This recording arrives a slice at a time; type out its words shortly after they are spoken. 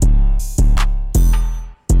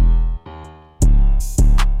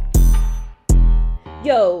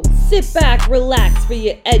Yo, sit back, relax for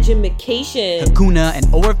your edumacation. Hakuna and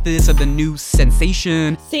Orifice are the new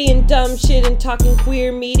sensation. Saying dumb shit and talking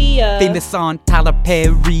queer media. Famous on Tyler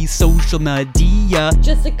Perry's social media.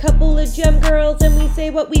 Just a couple of gem girls and we say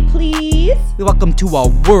what we please. Welcome to our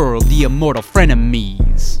world, the immortal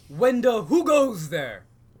frenemies. Wenda, who goes there?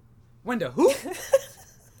 Wenda, who?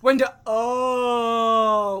 Wenda,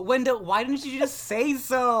 oh, Wenda, why didn't you just say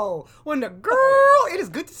so? Wenda, girl, it is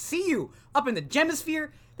good to see you up in the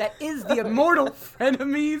gemisphere that is the Immortal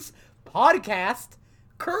Frenemies podcast,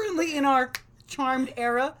 currently in our charmed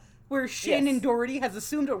era where Shannon Doherty has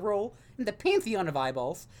assumed a role in the pantheon of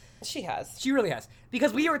eyeballs. She has. She really has.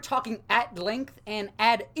 Because we are talking at length and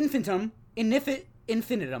ad infinitum,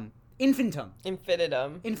 infinitum.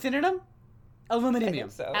 Aluminium.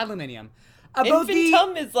 So. Aluminium.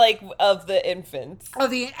 Infantum is like of the infants.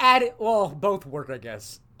 Both work, I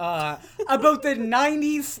guess. About the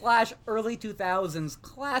 90s/early 2000s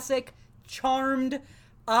classic, charmed,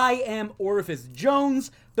 I am Orifice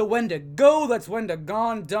Jones, the Wendigo that's Wenda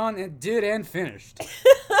done, and did, and finished.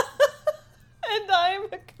 And I'm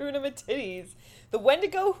Hakuna Matitties, the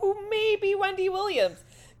Wendigo who may be Wendy Williams.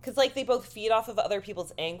 Because, like, they both feed off of other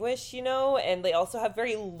people's anguish, you know? And they also have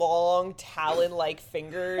very long, talon-like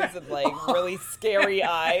fingers and, like, really scary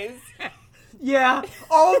eyes. Yeah,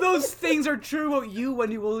 all those things are true about you,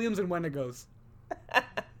 Wendy Williams, and Wendigos.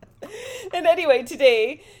 And anyway,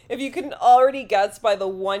 today, if you couldn't already guess by the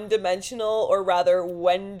one-dimensional, or rather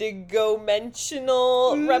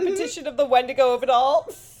Wendigo-mentional repetition of the Wendigo of it all,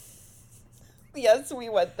 yes, we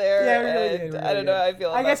went there. Yeah, we really did. I don't know how I feel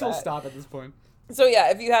about I guess that. we'll stop at this point. So yeah,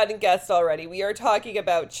 if you hadn't guessed already, we are talking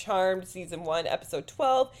about Charmed Season 1, Episode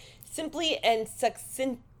 12, simply and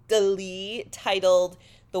succinctly titled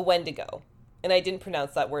The Wendigo. And I didn't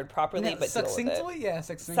pronounce that word properly, but succinctly? deal with it. Yeah,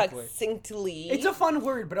 succinctly. Succinctly. It's a fun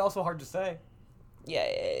word, but also hard to say.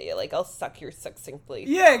 Yeah, like, I'll suck your succinctly.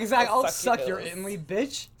 Yeah, exactly. I'll suck your nose. inly,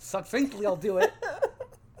 bitch. Succinctly, I'll do it.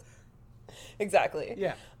 Exactly.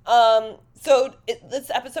 Yeah. This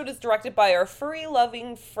episode is directed by our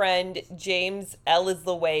furry-loving friend, James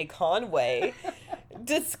Ellsworth Conway.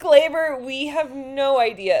 Disclaimer, we have no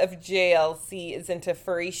idea if JLC is into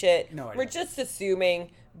furry shit. No idea. We're just assuming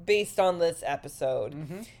based on this episode.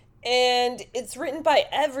 Mm-hmm. And it's written by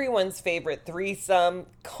everyone's favorite threesome,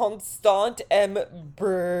 Constant M.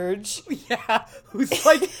 Burge. Yeah, who's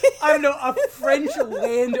like, I don't know, a French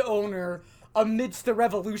landowner amidst the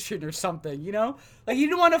revolution or something, you know? Like, you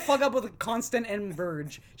don't want to fuck up with a Constant M.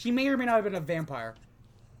 Burge. She may or may not have been a vampire.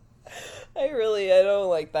 I don't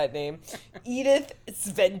like that name. Edith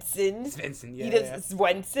Svensson. Edith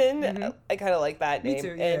Swenson. Mm-hmm. I kind of like that name. Me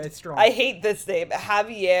too, yeah, and it's strong. I hate this name.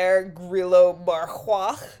 Javier Grillo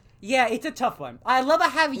Marquach. Yeah, it's a tough one. I love a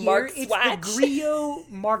Javier. Mark it's Swatch. the Grillo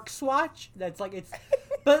Mark Swatch. That's like, it's,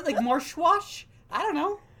 but like Marshwash? I don't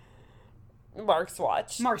know. Mark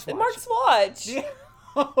Swatch. Mark Swatch. Mark Swatch. Yeah.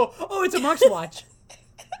 Oh, it's a Mark Swatch.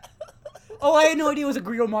 Oh, I had no idea it was a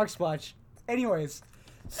Grillo Mark Swatch. Anyways,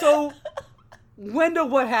 so, Wenda,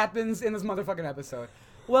 what happens in this motherfucking episode?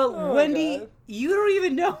 Well, Wendy, God. you don't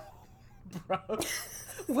even know, bro.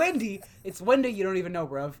 Wendy, it's Wenda you don't even know,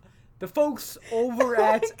 bruv. The folks over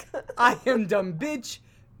at I Am Dumb Bitch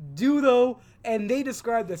do, though, and they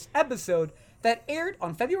describe this episode that aired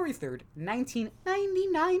on February 3rd,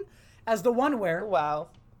 1999, as the one where... Wow.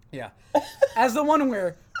 Yeah. As the one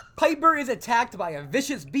where Piper is attacked by a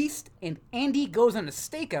vicious beast and Andy goes on a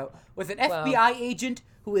stakeout with an FBI agent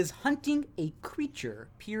who is hunting a creature,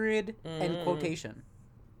 period, end quotation.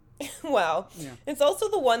 Wow. Yeah. It's also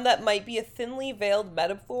the one that might be a thinly veiled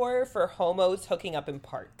metaphor for homos hooking up in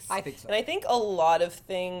parks. I think so. And I think a lot of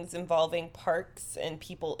things involving parks and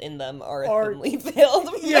people in them are a thinly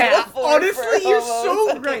veiled metaphor. Honestly, for you're homos so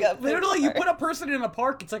hooking right. up in Literally, you parks. put a person in a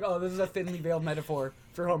park, it's like, oh, this is a thinly veiled metaphor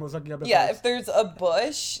for homos hooking up in Yeah, parks. if there's a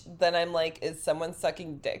bush, then I'm like, is someone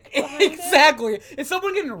sucking dick behind it? Exactly. Is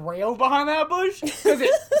someone getting railed behind that bush? Because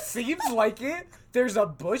it seems like it. There's a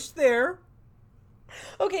bush there.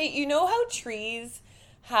 Okay, you know how trees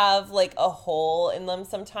have, like, a hole in them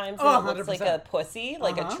sometimes and it looks 100%. like a pussy?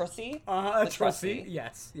 Like a trussy? A trussy.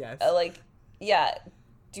 Yes. Yeah.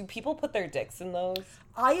 Do people put their dicks in those?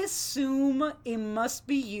 I assume it must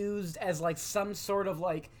be used as, like, some sort of,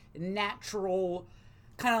 like, natural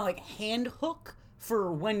kind of, like, hand hook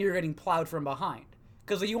for when you're getting plowed from behind.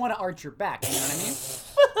 Because you want to arch your back, you know what I mean?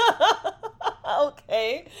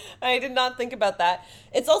 Okay. I did not think about that.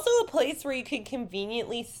 It's also a place where you can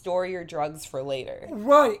conveniently store your drugs for later.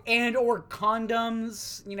 Right. And or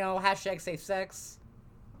condoms, you know, hashtag safe sex.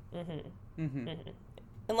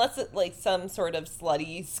 Unless it, like, some sort of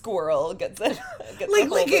slutty squirrel gets it.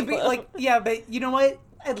 Yeah, but you know what?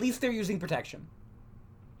 At least they're using protection.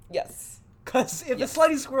 Yes. Because if the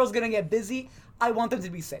slutty squirrel's gonna get busy, I want them to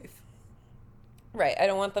be safe. Right. I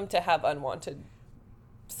don't want them to have unwanted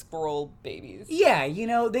squirrel babies. Yeah, you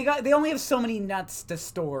know, they only have so many nuts to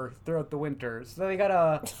store throughout the winter, so they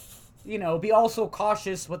gotta, you know, be also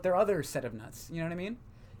cautious with their other set of nuts. You know what I mean?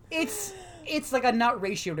 It's like a nut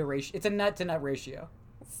ratio to ratio. It's a nut to nut ratio.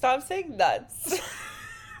 Stop saying nuts.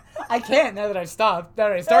 I can't now that I stopped. Now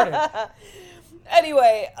that I started.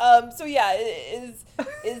 Anyway, so yeah, is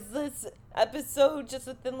this episode just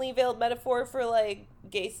a thinly veiled metaphor for like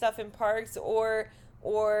gay stuff in parks, or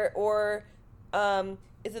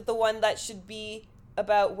is it the one that should be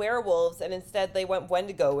about werewolves and instead they went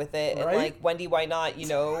Wendigo with it, and like, Wendy, why not? You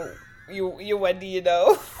know, you Wendy, you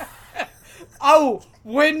know. Oh,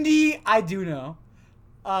 Wendy, I do know.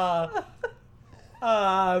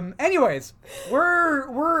 Anyways,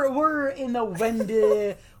 we're in the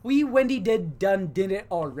Wendy. Wendy did it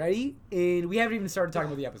already, and we haven't even started talking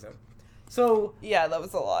about the episode. So yeah, that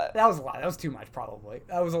was a lot. That was too much, probably.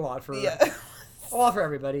 That was a lot for a lot for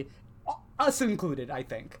everybody, us included, I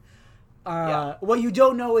think. What you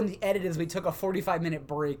don't know in the edit is we took a 45-minute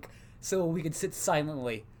break so we could sit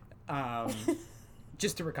silently,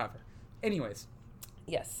 just to recover. Anyways.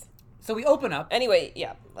 Yes. So we open up. Anyway,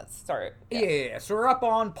 yeah, let's start. Yeah. So we're up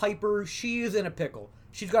on Piper. She is in a pickle.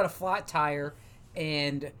 She's got a flat tire.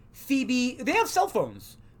 And Phoebe, they have cell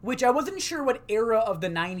phones, which I wasn't sure what era of the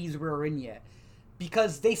 90s we were in yet,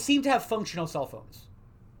 because they seem to have functional cell phones.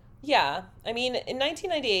 Yeah. I mean, in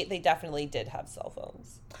 1998, they definitely did have cell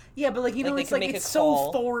phones. Yeah, but like, you know, it's like, it's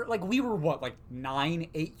so far, like, we were what, like 9,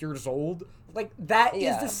 8 years old? Like, that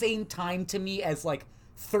is the same time to me as like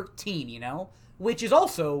 13, you know? Which is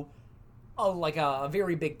also like a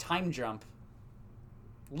very big time jump.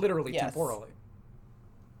 Literally, temporally.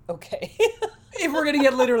 Okay. If we're gonna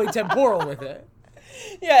get literally temporal with it.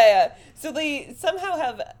 Yeah. So they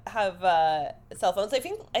somehow have cell phones. I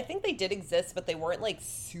think they did exist, but they weren't like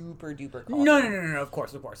super duper common. No. Of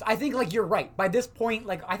course. I think like you're right. By this point,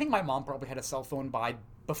 like I think my mom probably had a cell phone by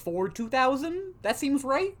before 2000. That seems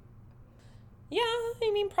right. Yeah,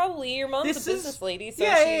 I mean probably. Your mom's a business lady, so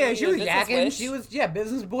she was yakking. Witch. She was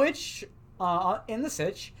business witch in the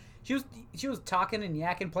sitch. She was talking and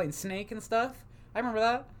yakking, playing Snake and stuff. I remember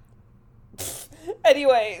that.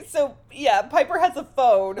 Anyway, so yeah, Piper has a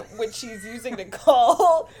phone which she's using to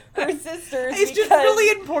call her sisters. It's just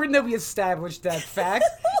really important that we establish that fact,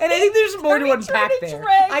 and I think there's more to unpack there.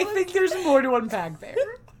 I think there's more to unpack there.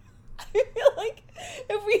 I feel like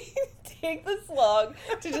if we take this long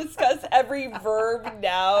to discuss every verb,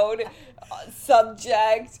 noun,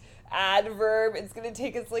 subject, adverb, it's gonna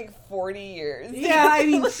take us like 40 years. Yeah, I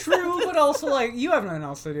mean, true, but also like you have nothing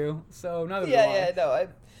else to do, so neither do I. Yeah, no,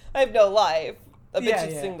 I have no life. A bitch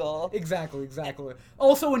is single. Exactly.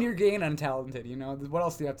 Also, when you're gay and untalented, you know, what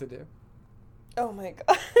else do you have to do? Oh my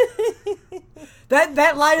god.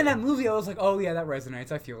 that line in that movie, I was like, oh yeah, that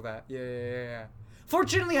resonates. I feel that. Yeah.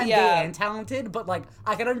 Fortunately, I'm gay and talented, but like,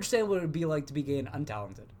 I can understand what it would be like to be gay and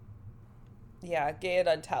untalented. Yeah, gay and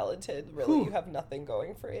untalented. Really, you have nothing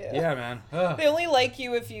going for you. Yeah, man. They only like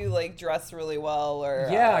you if you like dress really well, or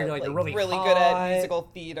you're like really good at musical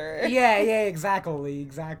theater. Yeah, exactly.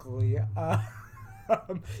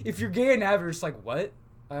 If you're gay and average, like what?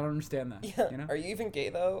 I don't understand that. Yeah. You know? Are you even gay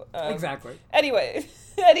though? Exactly. Anyway,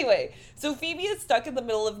 so Phoebe is stuck in the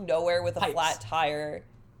middle of nowhere with a flat tire.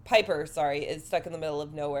 Piper, is stuck in the middle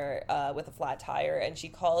of nowhere with a flat tire, and she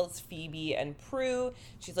calls Phoebe and Prue.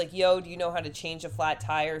 She's like, yo, do you know how to change a flat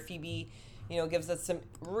tire? Phoebe, gives us some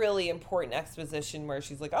really important exposition where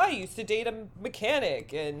she's like, I used to date a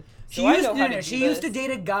mechanic, and so I know how to do She used to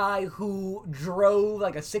date a guy who drove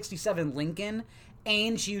like a 67 Lincoln,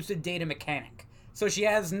 and she used to date a mechanic. So she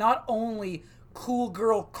has not only cool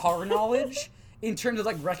girl car knowledge in terms of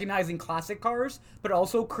like recognizing classic cars, but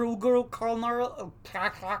also cool girl car knowledge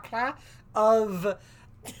of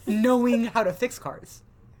knowing how to fix cars.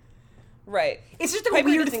 Right. It's just like Piper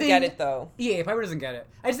a weird doesn't thing. get it though. Yeah, Piper doesn't get it.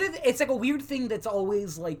 I just think it's like a weird thing that's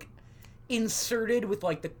always like inserted with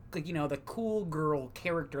like the cool girl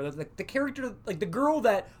character. Like the character, like the girl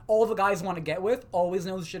that all the guys want to get with, always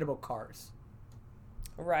knows shit about cars.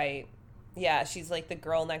 Right. Yeah, she's like the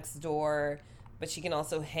girl next door, but she can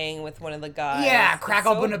also hang with one of the guys. Yeah, crack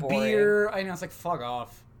open a beer. I know, it's like, fuck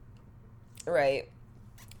off. Right.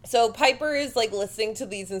 So Piper is like listening to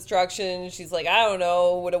these instructions. She's like, I don't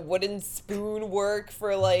know, would a wooden spoon work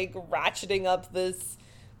for like ratcheting up this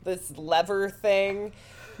lever thing?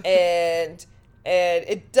 And And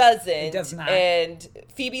it doesn't. It does not. And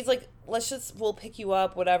Phoebe's like, we'll pick you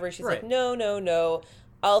up, whatever. She's like, no.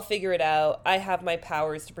 I'll figure it out. I have my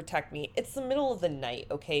powers to protect me. It's the middle of the night,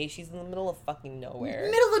 okay? She's in the middle of fucking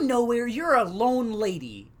nowhere. Middle of nowhere, you're a lone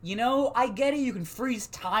lady. You know, I get it, you can freeze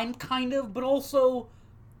time, kind of, but also,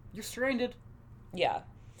 you're stranded. Yeah.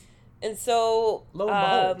 And so, lo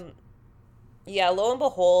and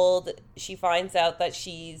behold, she finds out that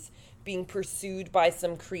she's being pursued by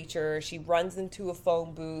some creature. She runs into a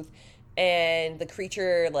phone booth, and the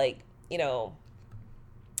creature, like, you know,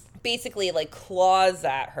 basically, like, claws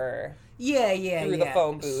at her. Through the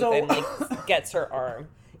phone booth and, like, gets her arm.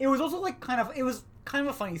 It was also, like, kind of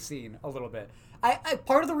a funny scene, a little bit. I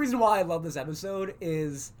part of the reason why I love this episode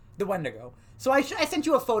is the Wendigo. So I sent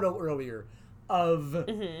you a photo earlier of...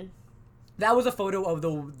 Mm-hmm. That was a photo of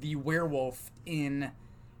the werewolf in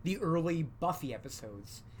the early Buffy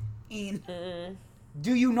episodes. And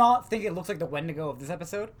do you not think it looks like the Wendigo of this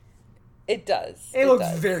episode? It does. It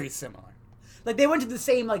looks very similar. Like, they went to the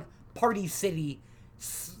same, like, Party City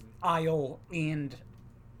aisle and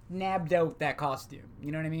nabbed out that costume.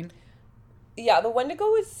 You know what I mean? Yeah, the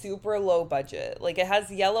Wendigo is super low budget. Like, it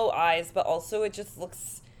has yellow eyes, but also it just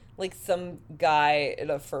looks like some guy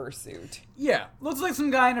in a fursuit. Yeah, looks like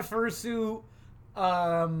some guy in a fursuit.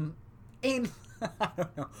 And I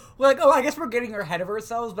don't know. Like, I guess we're getting ahead of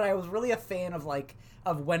ourselves, but I was really a fan of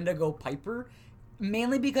Wendigo Piper,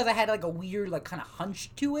 mainly because I had, like, a weird, like, kind of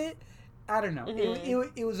hunch to it. I don't know.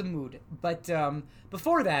 Mm-hmm. It was a mood. But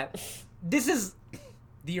before that, this is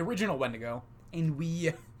the original Wendigo, and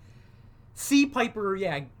we see Piper,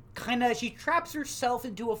 she traps herself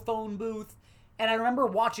into a phone booth, and I remember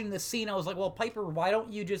watching this scene, I was like, well, Piper, why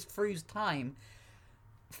don't you just freeze time?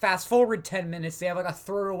 Fast forward 10 minutes, they have, like, a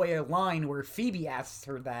throwaway line where Phoebe asks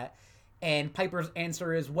her that, and Piper's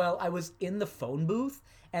answer is, well, I was in the phone booth,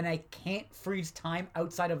 and I can't freeze time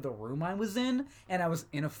outside of the room I was in, and I was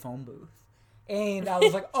in a phone booth. And I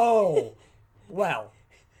was like, oh, well,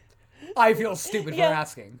 I feel stupid for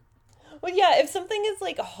asking. Well, yeah, if something is,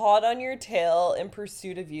 like, hot on your tail in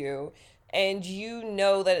pursuit of you, and you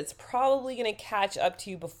know that it's probably going to catch up to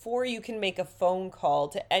you before you can make a phone call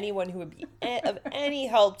to anyone who would be of any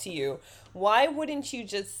help to you, why wouldn't you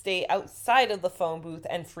just stay outside of the phone booth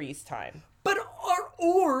and freeze time? But,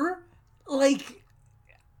 or like...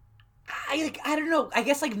 I don't know. I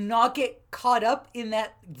guess, like, not get caught up in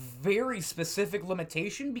that very specific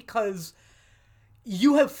limitation, because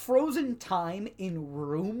you have frozen time in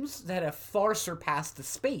rooms that have far surpassed the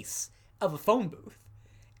space of a phone booth.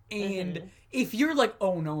 And if you're like,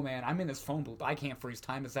 oh no, man, I'm in this phone booth, I can't freeze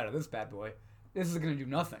time inside of this bad boy, this is going to do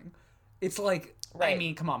nothing. It's like, I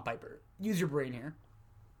mean, come on, Piper. Use your brain here.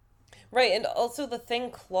 Right, and also the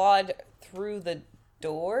thing clawed through the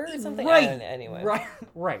door or something? Right. Anyway.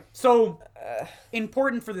 Right. So,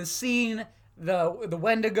 important for the scene, the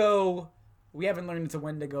Wendigo, we haven't learned it's a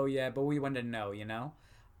Wendigo yet, but we want to know, you know?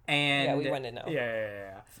 And yeah, we want to know.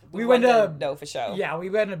 Yeah. We want to know for sure. Yeah, we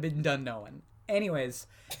wouldn't have been done knowing. Anyways,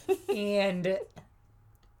 and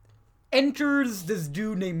enters this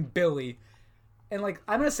dude named Billy. And, like,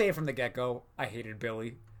 I'm going to say it from the get-go, I hated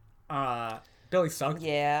Billy. Billy sucked.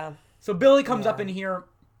 Yeah. So Billy comes up in here,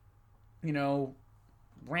 you know,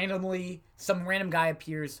 randomly, some random guy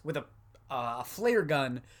appears with a flare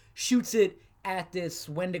gun, shoots it at this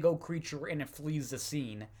Wendigo creature, and it flees the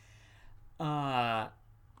scene. And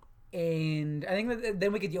I think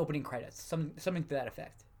then we get the opening credits, something to that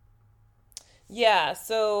effect. Yeah,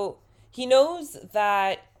 so he knows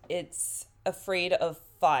that it's afraid of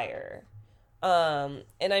fire. And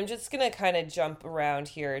I'm just gonna kind of jump around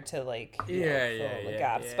here to, like, fill in the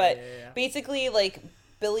gaps. But basically, like,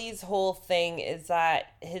 Billy's whole thing is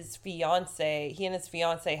that he and his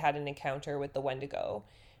fiance had an encounter with the Wendigo,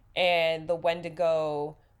 and the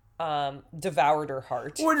Wendigo devoured her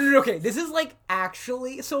heart. Okay, this is, like,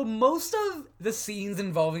 actually, so most of the scenes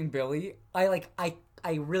involving Billy, I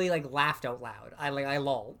really, like, laughed out loud. I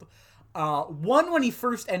lulled. One, when he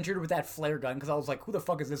first entered with that flare gun, because I was like, who the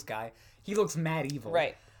fuck is this guy? He looks mad evil.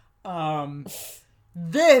 Right.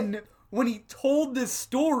 Then, when he told this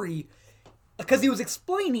story, because he was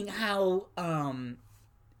explaining how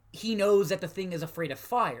he knows that the thing is afraid of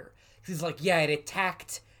fire. He's like, yeah, it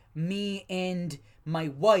attacked me and my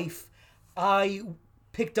wife. I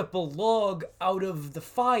picked up a log out of the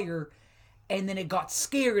fire, and then it got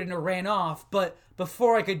scared and it ran off. But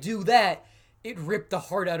before I could do that, it ripped the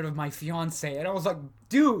heart out of my fiance. And I was like,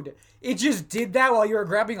 dude, it just did that while you were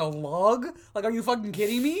grabbing a log? Like, are you fucking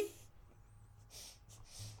kidding me?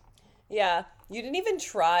 Yeah. You didn't even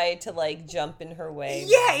try to, like, jump in her way.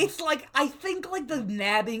 Yeah, it's like, I think, like, the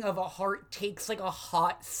nabbing of a heart takes, like, a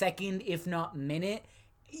hot second, if not minute.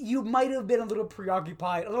 You might have been a little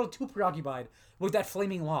too preoccupied with that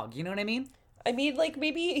flaming log, you know what I mean? I mean, like,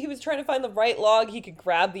 maybe he was trying to find the right log he could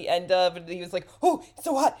grab the end of, and he was like, oh,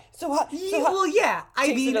 so hot, so hot, so hot. Well, yeah, I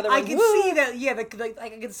Takes mean, another I one. can Woo! see that, yeah, I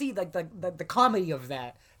can see, like, the comedy of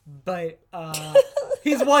that, but,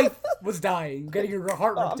 his wife was dying, getting her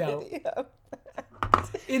heart ripped out Yeah.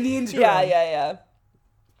 in the intro.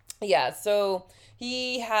 Yeah, so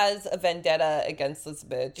he has a vendetta against this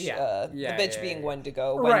bitch. Yeah. The bitch being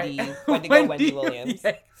Wendigo. Right. Wendy Williams.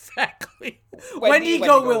 Yeah, exactly.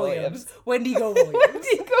 Wendigo Williams. Wendigo Williams.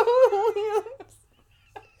 Wendigo Williams.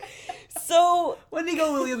 So,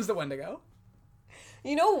 Wendigo Williams the Wendigo.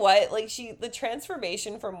 you know what? Like, the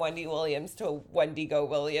transformation from Wendy Williams to Wendigo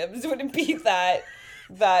Williams wouldn't be that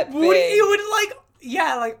big. It would,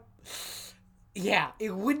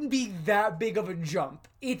 it wouldn't be that big of a jump.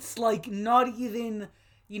 It's, like, not even,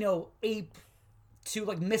 ape to,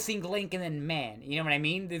 like, missing link and then man. You know what I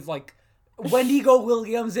mean? There's, like, Wendigo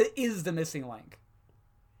Williams is the missing link.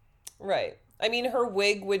 Right. I mean, her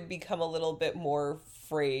wig would become a little bit more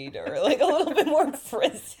frayed or, like, a little bit more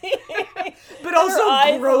frizzy. But also her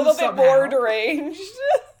eyes grow a little somehow. bit more deranged.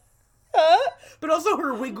 Huh? But also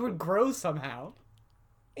her wig would grow somehow.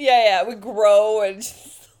 Yeah, it would grow and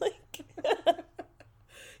just, like...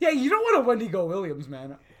 Yeah, you don't want a Wendigo Williams,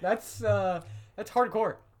 man. That's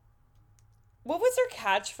hardcore. What was her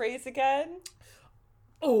catchphrase again?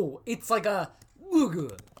 Oh, it's like a... Wendy...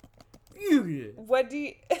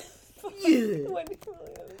 Wendy Williams.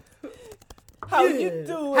 How you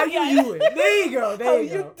doing? How you doing? There you go. How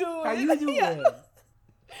you doing? How you doing? Yeah.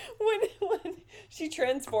 When she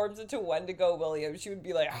transforms into Wendigo Williams, she would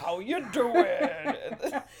be like, "How you doing?"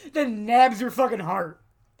 Then nabs your fucking heart.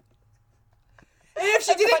 And if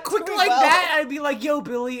she did it quick doing like well. that, I'd be like, "Yo,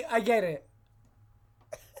 Billy, I get it."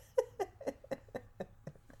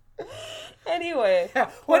 Anyway,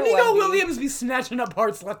 Wendigo Wendy. Williams be snatching up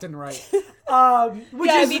hearts left and right. I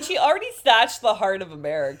mean, she already snatched the heart of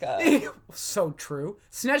America. So true.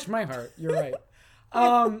 Snatched my heart. You're right.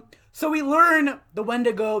 So we learn the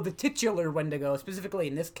Wendigo, the titular Wendigo, specifically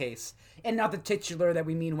in this case, and not the titular that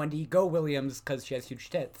we mean Wendigo Williams because she has huge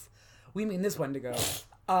tits. We mean this Wendigo.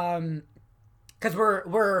 Because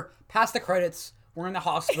we're past the credits. We're in the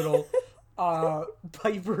hospital.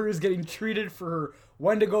 Piper is getting treated for her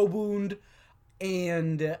Wendigo wound.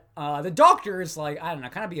 And the doctor is like, I don't know,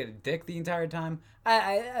 kind of being a dick the entire time.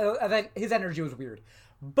 I think his energy was weird.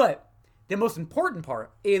 But the most important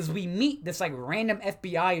part is we meet this like random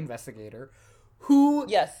FBI investigator who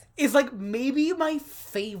is like maybe my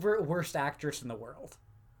favorite worst actress in the world.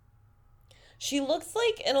 She looks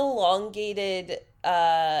like an elongated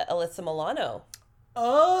Alyssa Milano.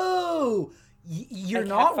 Oh, you're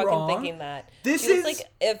not fucking wrong. Thinking that This she is looks like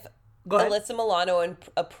if Alyssa Milano and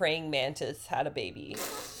a praying mantis had a baby.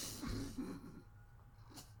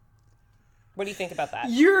 What do you think about that?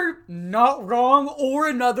 You're not wrong, or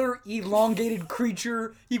another elongated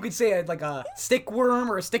creature. You could say like a stick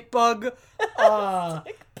worm or a stick bug.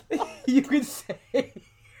 You could say...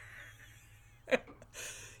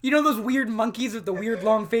 You know those weird monkeys with the weird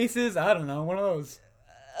long faces? I don't know, one of those.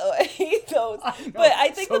 Oh, I hate those. But I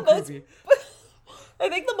think so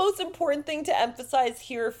the most important thing to emphasize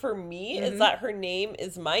here for me is that her name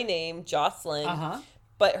is my name, Jocelyn.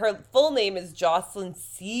 But her full name is Jocelyn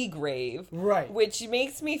Seagrave. Right. Which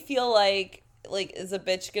makes me feel like is a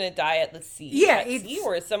bitch gonna die at the sea? Yeah, at sea,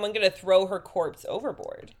 or is someone gonna throw her corpse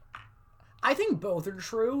overboard? I think both are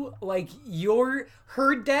true. Like,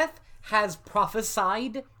 her death has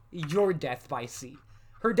prophesied your death by sea.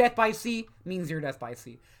 Her death by sea means your death by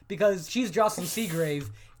sea. Because she's Jocelyn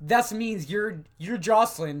Seagrave, thus means you're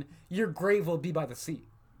Jocelyn, your grave will be by the sea.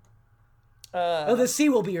 The sea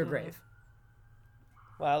will be your grave.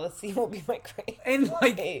 Wow, the sea will be my grave. And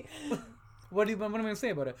like, what am I going to say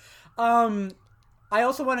about it? I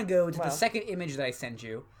also want to go to the second image that I sent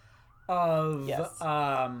you of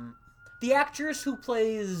the actress who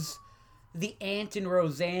plays the aunt in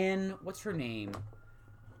Roseanne. What's her name?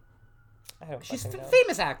 She's a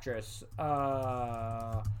famous actress.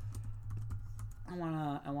 I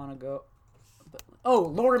wanna go.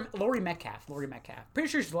 Laurie Metcalf. Laurie Metcalf. Pretty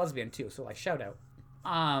sure she's a lesbian too. So like, shout out.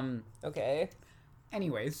 Okay.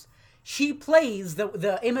 Anyways, she plays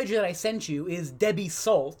the image that I sent you is Debbie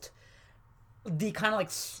Salt, the kind of like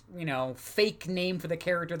fake name for the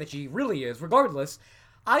character that she really is. Regardless,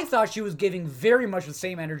 I thought she was giving very much the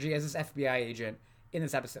same energy as this FBI agent in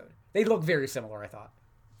this episode. They look very similar. I thought.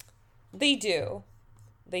 They do.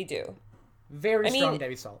 They do. Very strong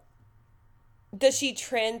Debbie Salt. Does she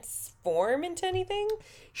transform into anything?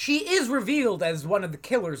 She is revealed as one of the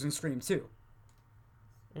killers in Scream 2.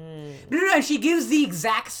 No, she gives the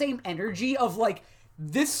exact same energy of, like,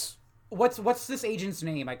 this... What's this agent's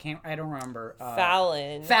name? I don't remember.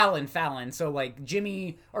 Fallon. Fallon. So, like,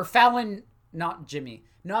 Jimmy... Or Fallon... Not Jimmy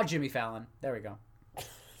Fallon. There we go.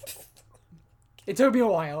 It took me a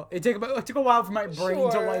while. It took a while for my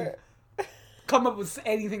brain to, like, come up with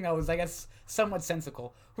anything that was, I guess, somewhat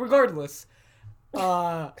sensical. Regardless,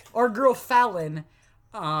 our girl Fallon,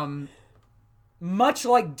 much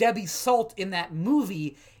like Debbie Salt in that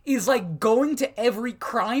movie, is, like, going to every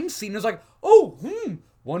crime scene. Is like,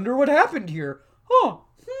 wonder what happened here.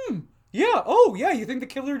 Yeah, you think the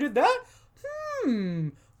killer did that?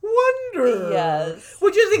 Wonder. Yes.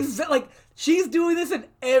 Which is, like, she's doing this in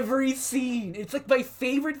every scene. It's, like, my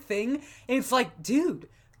favorite thing. And it's like, dude,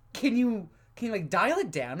 can you like, dial it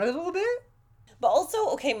down a little bit? But also,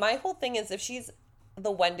 okay, my whole thing is if she's the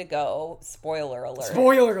Wendigo, spoiler alert.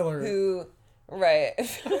 Who, right.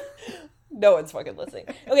 No one's fucking listening.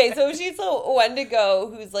 Okay, so if she's a Wendigo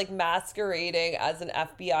who's, like, masquerading as an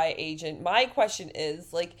FBI agent, my question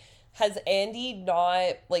is, like, has Andy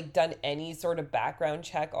not, like, done any sort of background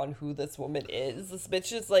check on who this woman is? This bitch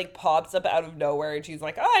just, like, pops up out of nowhere and she's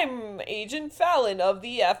like, I'm Agent Fallon of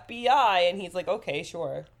the FBI. And he's like, okay,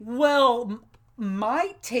 sure. Well,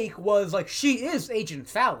 my take was, like, she is Agent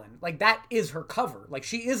Fallon. Like, that is her cover. Like,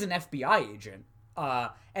 she is an FBI agent.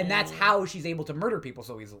 And that's how she's able to murder people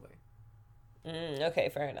so easily. Okay,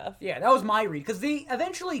 fair enough. Yeah, that was my read. Because they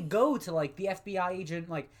eventually go to, like, the FBI agent,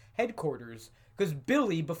 like, headquarters. Because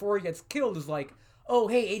Billy, before he gets killed, is like, oh,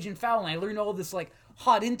 hey, Agent Fallon, I learned all this, like,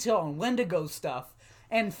 hot intel on Wendigo stuff.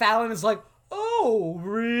 And Fallon is like, oh,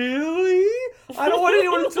 really? I don't want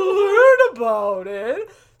anyone to learn about it.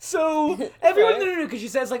 So, everyone, no, because she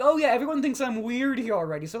says, like, oh, yeah, everyone thinks I'm weird here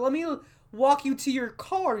already. So let me walk you to your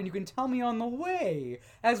car and you can tell me on the way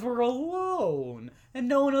as we're alone and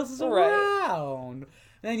no one else is around.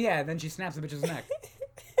 And then she snaps the bitch's neck.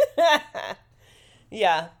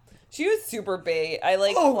 Yeah. She was super bait. I,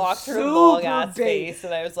 like, clocked her long-ass face,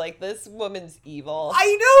 and I was like, this woman's evil.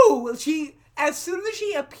 I know! As soon as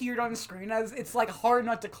she appeared on screen, it's, like, hard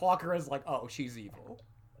not to clock her as, like, oh, she's evil.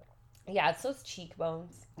 Yeah, it's those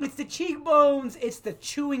cheekbones. It's the cheekbones, it's the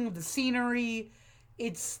chewing of the scenery,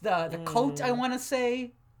 it's the coat, I want to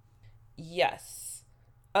say. Yes.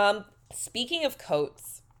 Speaking of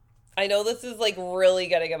coats, I know this is, like, really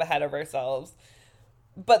getting ahead of ourselves,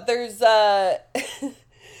 but there's,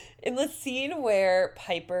 in the scene where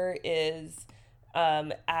Piper is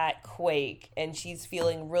at Quake and she's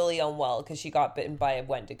feeling really unwell because she got bitten by a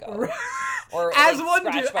Wendigo. Or as like,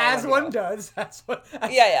 one does. That's what.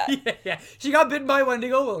 Yeah. She got bitten by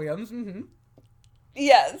Wendigo Williams. Mm-hmm.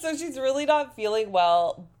 Yeah, so she's really not feeling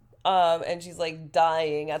well, and she's, like,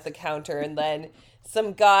 dying at the counter, and then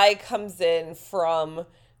some guy comes in from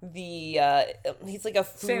the he's like a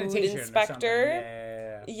food Sanitation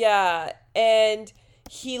inspector. Yeah, and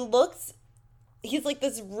he's like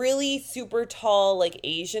this really super tall, like,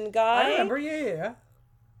 Asian guy. I remember, yeah.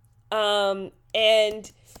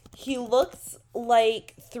 And he looks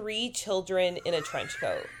like 3 children in a trench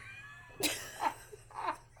coat.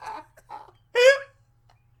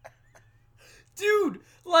 Dude,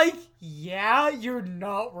 like, yeah, you're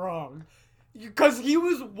not wrong. Because he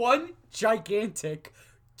was 1, gigantic,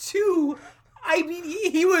 2, I mean,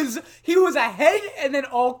 he was a head and then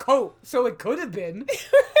all coat, so it could have been.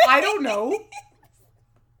 I don't know.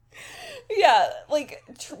 Yeah, like,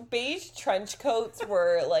 beige trench coats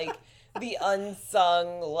were, like, the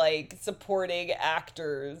unsung, like, supporting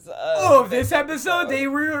actors of this episode. They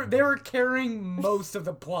were carrying most of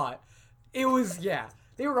the plot. It was, yeah,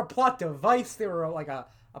 they were a plot device. They were like a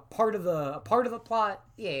part of the plot.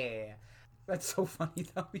 Yeah. That's so funny,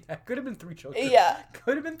 though. Yeah, could have been 3 children. Yeah.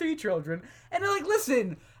 Could have been 3 children. And they're like,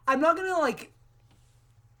 listen, I'm not gonna, like...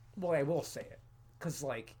 Well, I will say it. Because,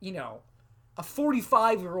 like, you know, a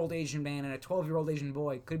 45-year-old Asian man and a 12-year-old Asian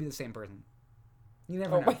boy could be the same person. You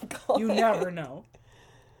never know. My God. You never know.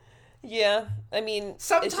 Yeah, I mean,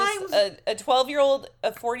 sometimes a 12-year-old,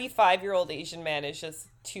 a 45-year-old Asian man is just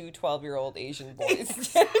 2 12-year-old Asian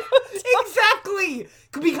boys. Exactly!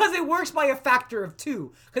 Because it works by a factor of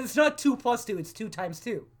 2. Because it's not 2 plus 2, it's 2 times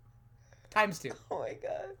 2. Times 2. Oh my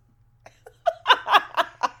God.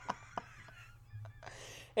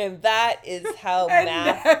 And that is how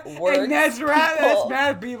math works. And that's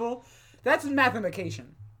math, people. That's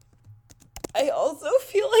mathematication. I also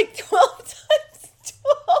feel like 12 times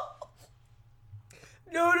 12.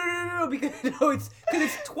 No, because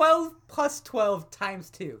it's 12 plus 12 times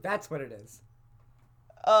 2. That's what it is.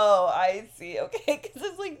 Oh, I see. Okay, because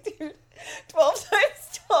it's like, dude, 12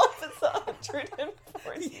 times 12 is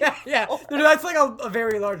 140. Yeah. No, that's like a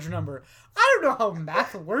very large number. I don't know how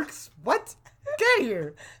math works. What? Get out of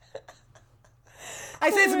here.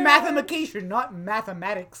 I said it's mathematication, not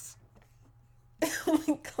mathematics. Oh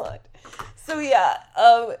my god. So yeah,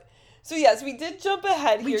 so yes, we did jump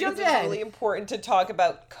ahead here because it's really important to talk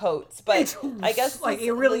about coats, but I guess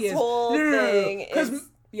it really this is. whole thing is...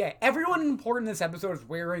 Yeah, everyone important in this episode is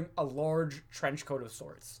wearing a large trench coat of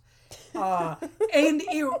sorts. And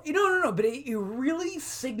it really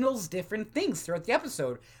signals different things throughout the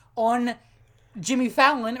episode. On Jimmy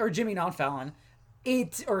Fallon, or Jimmy not Fallon,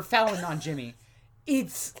 or Fallon not Jimmy,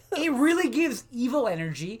 it really gives evil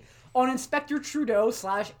energy. On Inspector Trudeau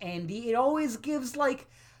 / Andy, it always gives, like,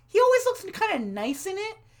 he always looks kind of nice in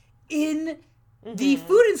it. In the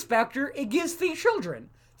food inspector, it gives 3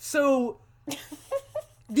 children. So...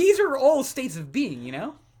 These are all states of being, you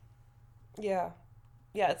know? Yeah.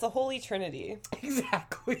 Yeah, it's a holy trinity.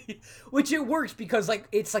 Exactly. Which it works because, like,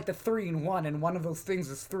 it's like the 3 in 1, and one of those things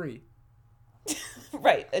is 3.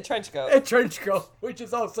 Right, a trench coat. A trench coat, which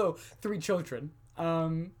is also 3 children.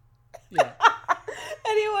 Yeah.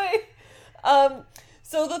 Anyway,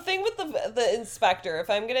 so the thing with the inspector, if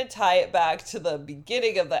I'm gonna tie it back to the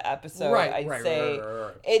beginning of the episode, I'd say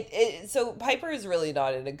it. So Piper is really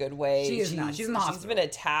not in a good way. She is not. She's in the hospital. She's been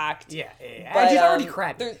attacked. Yeah. But, and she's already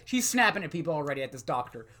cracked. She's snapping at people already at this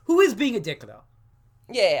doctor, who is being a dick though.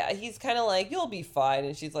 Yeah, he's kind of like, you'll be fine,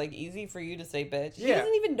 and she's like, easy for you to say, bitch. He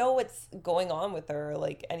doesn't even know what's going on with her, or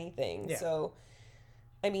like anything. Yeah. So,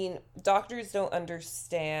 I mean, doctors don't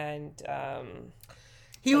understand.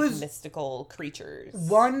 He was mystical creatures.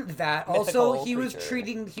 Also he was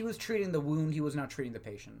treating the wound. He was not treating the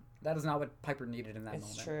patient. That is not what Piper needed in that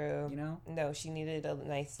moment. It's true. You know? No, she needed a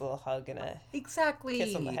nice little hug and a kiss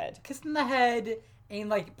on the head. Kiss on the head, and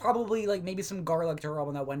like probably like maybe some garlic to rub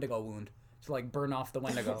on that Wendigo wound to like burn off the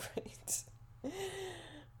Wendigo.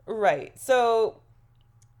 Right. So,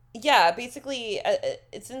 yeah, basically,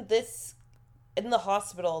 it's in the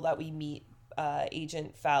hospital that we meet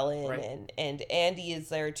Agent Fallon, and Andy is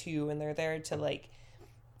there too, and they're there to like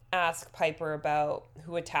ask Piper about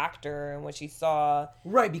who attacked her and what she saw.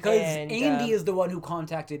 Right, because Andy is the one who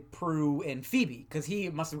contacted Prue and Phoebe, because he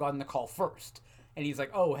must have gotten the call first. And he's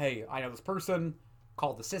like, oh, hey, I know this person,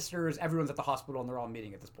 call the sisters, everyone's at the hospital, and they're all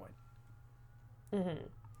meeting at this point.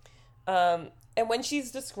 And when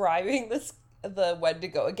she's describing the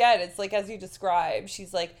Wendigo, again, it's like as you described,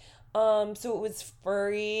 she's like, so it was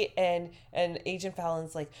furry, and Agent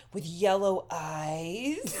Fallon's like, with yellow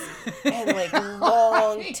eyes and like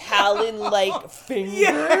long talon-like fingers.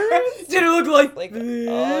 Yeah. Did it look like this?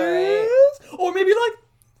 All right. Or maybe like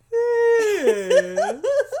this?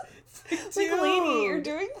 Like, lady,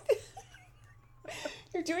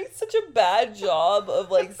 you're doing such a bad job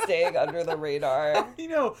of like staying under the radar. You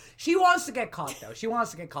know, she wants to get caught though. She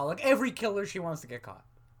wants to get caught. Like every killer, she wants to get caught.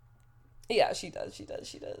 Yeah, she does.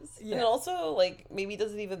 Yeah. And also, like, maybe it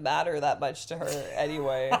doesn't even matter that much to her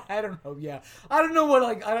anyway. I don't know, yeah. I don't know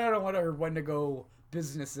what her Wendigo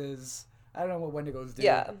business is. I don't know what Wendigos do.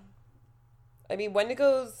 Yeah. I mean,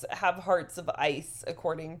 Wendigos have hearts of ice,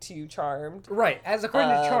 according to Charmed. Right, as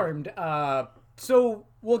according to Charmed. So,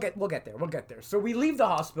 we'll get there. So, we leave the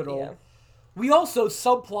hospital. Yeah. We also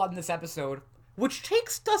subplot in this episode, which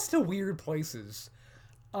takes us to weird places.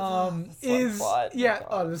 The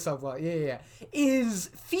subplot. Yeah. Is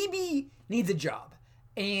Phoebe needs a job,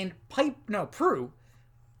 and Prue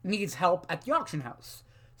needs help at the auction house.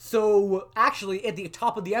 So actually, at the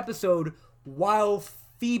top of the episode, while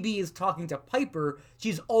Phoebe is talking to Piper,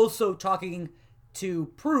 she's also talking to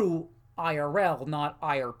Prue IRL, not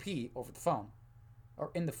IRP, over the phone, or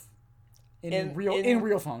in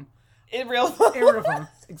real phone. In real phone.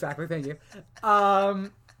 Exactly. Thank you.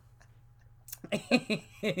 And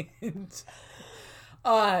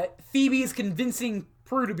Phoebe is convincing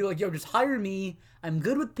Prue to be like, yo, just hire me. I'm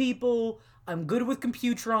good with people. I'm good with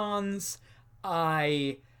computrons.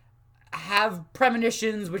 I have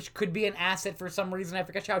premonitions, which could be an asset for some reason. I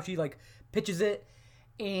forget how she like pitches it.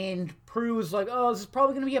 And Prue is like, oh, this is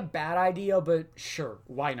probably going to be a bad idea, but sure,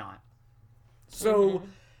 why not? So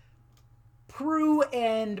Prue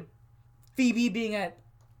and Phoebe being at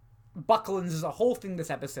Buckland's is a whole thing this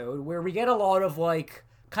episode where we get a lot of like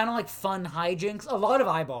kind of like fun hijinks, a lot of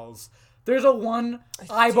eyeballs. There's a one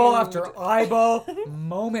eyeball after eyeball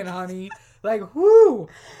moment, honey. Like, whoo!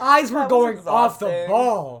 Eyes were going off the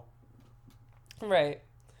ball. Right.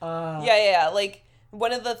 Yeah. Like,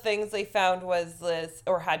 one of the things they found was this,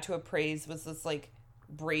 or had to appraise, was this like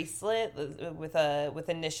bracelet with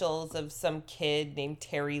initials of some kid named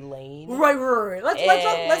Terry Lane. Right.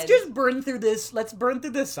 Let's just burn through this. Let's burn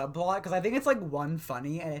through this subplot because I think it's like one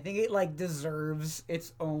funny, and I think it like deserves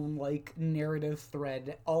its own like narrative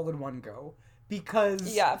thread all in one go.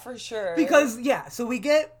 Because yeah, for sure. Because so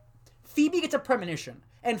Phoebe gets a premonition,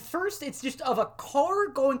 and first it's just of a car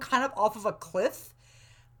going kind of off of a cliff,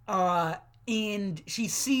 and she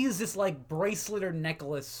sees this like bracelet or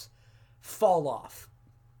necklace fall off.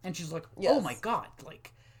 And she's like, oh my god,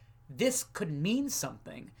 like, this could mean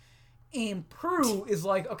something. And Prue is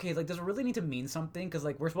like, okay, like, does it really need to mean something? Because,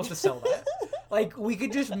 like, we're supposed to sell that. Like, we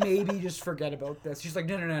could just maybe just forget about this. She's like,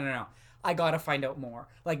 no. I gotta find out more.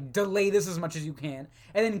 Like, delay this as much as you can.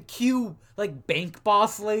 And then cue, like, bank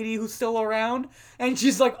boss lady who's still around. And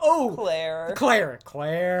she's like, oh. Claire.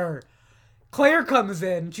 Claire comes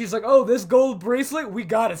in. She's like, oh, this gold bracelet, we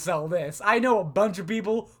gotta sell this. I know a bunch of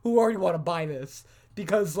people who already want to buy this.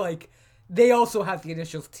 Because, like, they also have the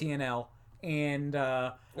initials TNL. And,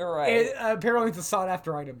 apparently it's a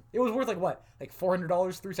sought-after item. It was worth, like, what? Like, $400,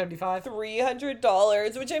 $375?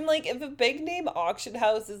 $300, which I'm like, if a big-name auction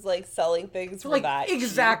house is, like, selling things for like, that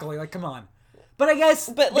exactly. cheap. Like, come on. But I guess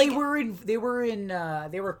like, they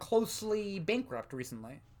were closely bankrupt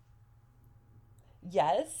recently.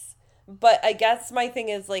 Yes. But I guess my thing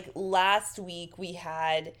is, like, last week we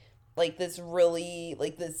had, like, this really,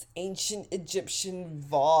 like, this ancient Egyptian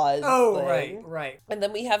vase thing. Right. And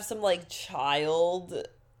then we have some, like,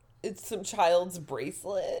 some child's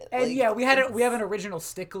bracelet. And like, yeah, we have an original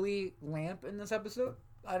Stickley lamp in this episode.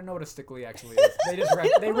 I don't know what a Stickley actually is. They just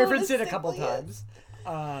they referenced it a couple times.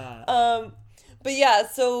 But yeah,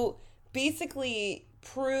 so basically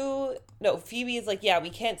Phoebe is like, yeah, we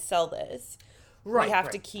can't sell this. Right. We have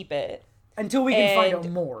to keep it. Until we can find out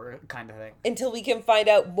more, kind of thing. Until we can find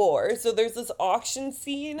out more. So there's this auction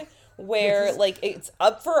scene where, like, it's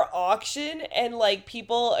up for auction, and, like,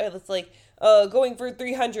 people are just like, going for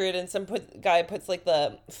 300, and some guy puts, like,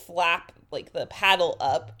 the flap, like, the paddle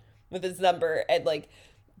up with his number, and, like,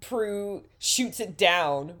 Prue shoots it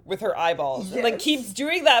down with her eyeballs. Yes. And, like, keeps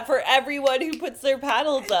doing that for everyone who puts their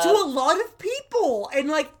paddles up. To a lot of people! And,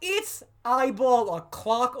 like, it's eyeball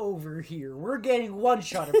o'clock over here. We're getting one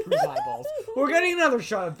shot of Prue's eyeballs. We're getting another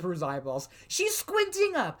shot of Prue's eyeballs. She's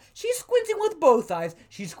squinting up. She's squinting with both eyes.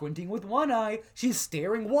 She's squinting with one eye. She's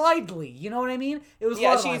staring widely. You know what I mean? It was a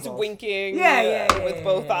lot of she's eyeballs. Winking with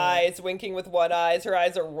both eyes, winking with one eye. Her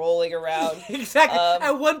eyes are rolling around. Exactly.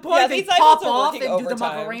 At one point, they pop off and do the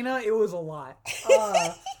overtime. Macarena. It was a lot.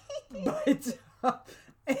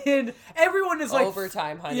 And everyone is like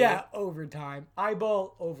overtime, honey. Yeah, overtime.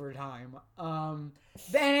 Eyeball overtime. And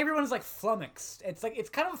everyone is like flummoxed. It's like, it's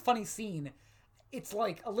kind of a funny scene. It's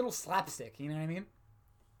like a little slapstick, you know what I mean?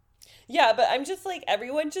 Yeah, but I'm just like,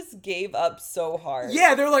 everyone just gave up so hard.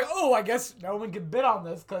 Yeah, they're like, oh, I guess no one can bid on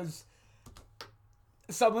this because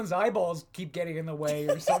someone's eyeballs keep getting in the way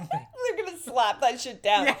or something. They're gonna slap that shit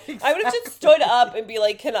down. Yeah, exactly. I would have just stood up and be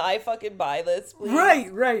like, can I fucking buy this, please?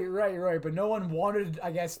 Right. But no one wanted,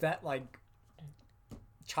 I guess, that, like,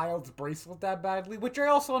 child's bracelet that badly, which I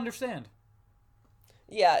also understand.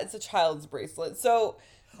 Yeah, it's a child's bracelet. So,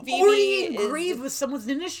 Phoebe already engraved with someone's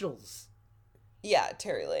initials. Yeah,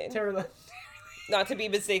 Terry Lane. Not to be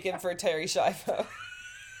mistaken for Terry Schiavo.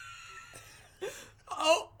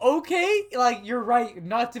 Oh, okay. Like, you're right.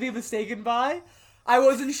 Not to be mistaken by. I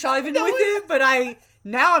wasn't shiving with it, but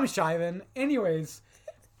now I'm shiving. Anyways.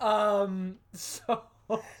 So.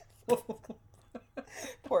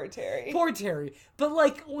 Poor Terry. But,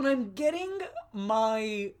 like, when I'm getting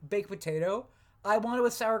my baked potato, I want it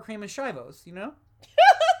with sour cream and Shivos, you know?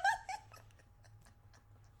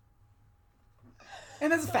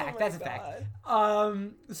 And that's a fact. That's a fact.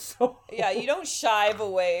 So. Yeah, you don't shive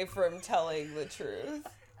away from telling the truth.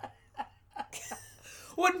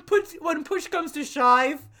 When push comes to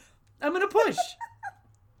shive, I'm gonna push.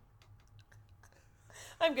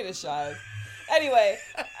 I'm gonna shive. Anyway.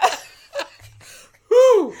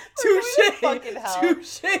 Ooh, touche,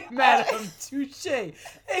 madam, touche.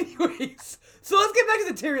 Anyways, so let's get back to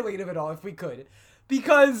the Terry Lane of it all, if we could,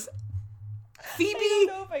 because Phoebe. I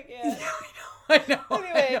don't know if I can. I know.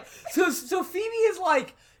 Anyway. So Phoebe is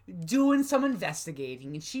like doing some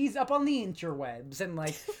investigating, and she's up on the interwebs and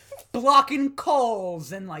like blocking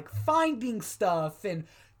calls and like finding stuff and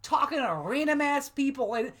talking to random ass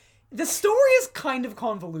people, and the story is kind of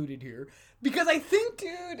convoluted here because I think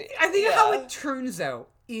how it turns out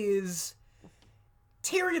is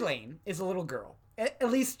Terry Lane is a little girl, at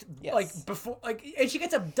least like before, like, and she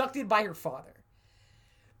gets abducted by her father.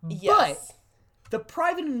 But the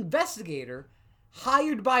private investigator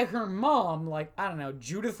hired by her mom, like, I don't know,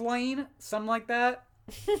 Judith Lane, something like that.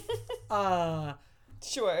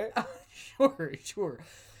 Sure. Sure.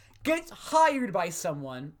 Gets hired by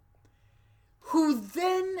someone who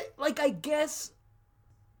then, like, I guess,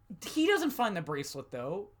 he doesn't find the bracelet,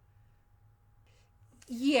 though.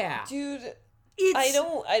 Yeah. Dude, It's, I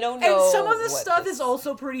don't know. And some of the stuff is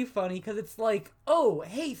also pretty funny, because it's like, oh,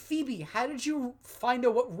 hey, Phoebe, how did you find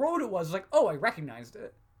out what road it was? Like, oh, I recognized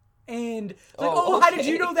it. And it's like, how did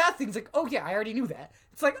you know that thing? It's like, oh, yeah, I already knew that.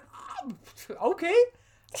 It's like, okay.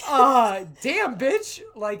 Damn, bitch.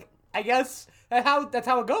 Like, I guess that's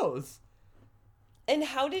how it goes. And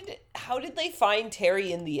how did they find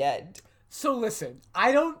Terry in the end? So listen,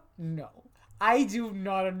 I don't know. I do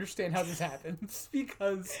not understand how this happens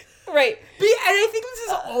because right. And I think this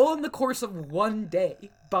is all in the course of one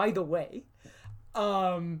day, by the way.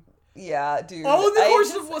 Yeah, dude. All in the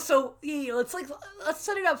course of so yeah, let's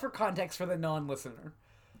set it up for context for the non-listener.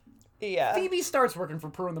 Yeah. Phoebe starts working for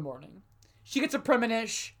Prue in the morning. She gets a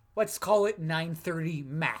premonition, let's call it 9:30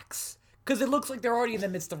 max, because it looks like they're already in the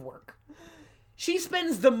midst of work. She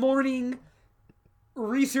spends the morning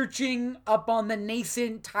researching up on the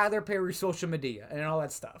nascent Tyler Perry social media and all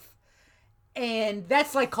that stuff. And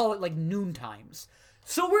that's call it noon times.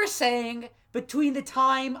 So we're saying between the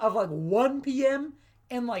time of 1 p.m.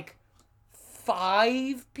 and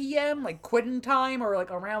 5 p.m., quitting time or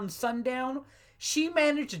around sundown, she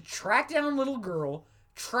managed to track down a little girl,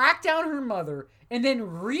 track down her mother, and then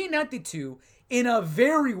reunite the two in a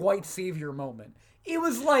very white savior moment. It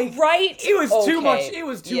was right? It was too much. It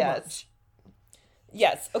was too much.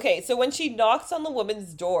 Yes. Okay, so when she knocks on the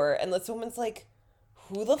woman's door and this woman's like,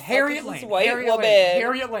 who the fuck is this white woman?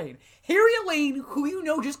 Harriet Lane. Harriet Lane,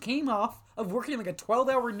 who just came off of working a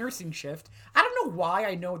 12-hour nursing shift. I don't know why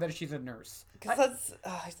I know that she's a nurse. Because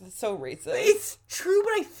that's so racist. It's true,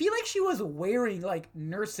 but I feel like she was wearing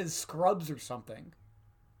nurses' scrubs or something.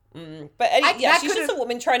 But she's just a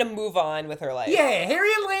woman trying to move on with her life. Yeah,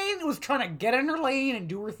 Harriet Lane was trying to get in her lane and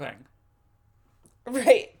do her thing.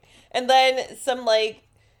 Right. And then some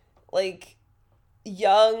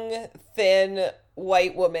young, thin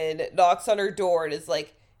white woman knocks on her door and is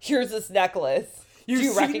like, here's this necklace. Do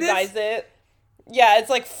you recognize it? Yeah, it's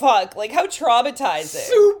fuck. How traumatizing.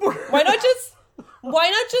 Super. Why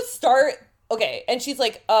not just start? Okay, and she's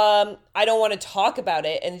like, I don't want to talk about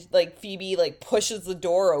it. And Phoebe pushes the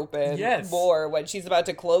door open more when she's about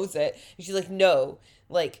to close it. And she's like, no,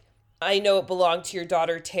 I know it belonged to your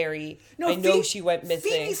daughter, Terry. No, I know she went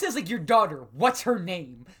missing. Phoebe says, your daughter, what's her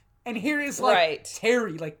name? And here is,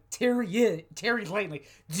 Terry, Terry Lane.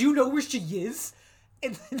 Do you know where she is?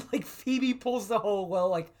 And then, Phoebe pulls the whole,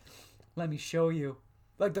 let me show you.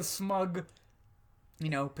 The smug,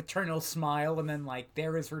 paternal smile. And then,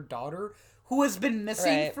 there is her daughter, who has been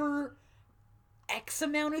missing for X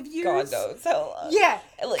amount of years. God knows how long. Yeah,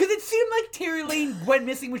 because it seemed like Terry Lane went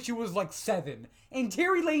missing when she was, 7. And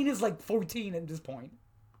Terry Lane is 14 at this point.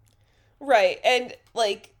 Right. And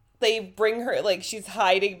they bring her she's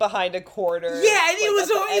hiding behind a corner. Yeah, and it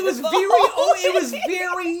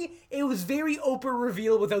was very Oprah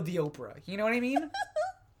reveal without the Oprah. You know what I mean?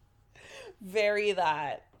 Very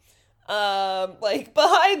that.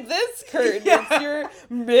 Behind this curtain, it's your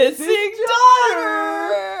missing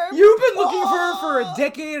daughter. You've been looking for her for a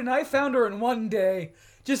decade, and I found her in one day.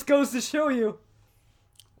 Just goes to show you.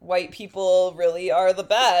 White people really are the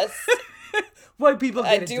best. White people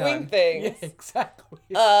get at doing things. Yeah, exactly.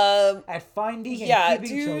 At finding and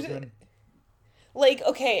keeping children.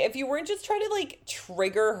 Okay, if you weren't just trying to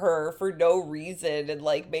trigger her for no reason and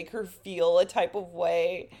make her feel a type of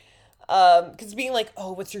way, because being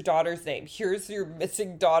oh, what's your daughter's name? Here's your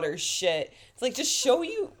missing daughter shit. It's just show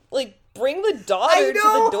you bring the daughter to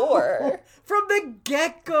the door from the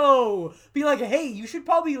get-go. Be hey, you should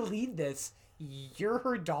probably lead this. You're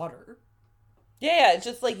her daughter. Yeah, it's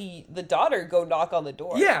just the daughter go knock on the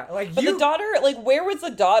door. Yeah, but the daughter, where was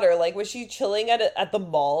the daughter? Was she chilling at the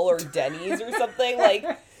mall or Denny's or something?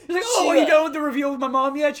 Oh, you done with the reveal with my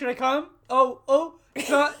mom yet? Should I come? Oh,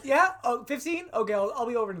 yeah. Oh, 15? Okay, I'll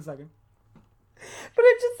be over in a second. But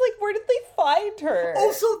it's just where did they find her?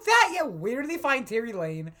 Oh, so where did they find Terry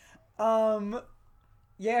Lane?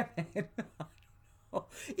 Yeah, man.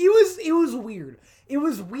 It was weird. It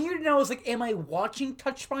was weird, and I was like, am I watching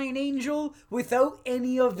Touched by an Angel without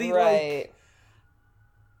any of the,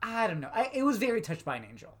 I don't know. It was very Touched by an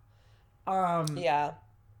Angel. Yeah.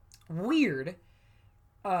 Weird.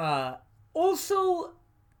 Also,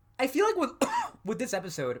 I feel with this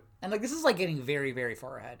episode, and this is getting very, very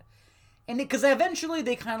far ahead. And because eventually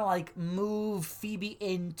they kind of move Phoebe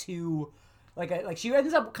into, she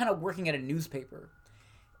ends up kind of working at a newspaper.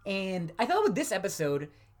 And I thought with this episode,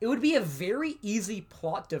 it would be a very easy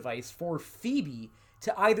plot device for Phoebe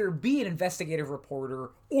to either be an investigative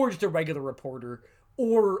reporter or just a regular reporter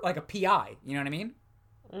or like a PI. You know what I mean?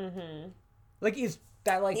 Mm-hmm. Like, is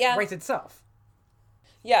that like writes itself?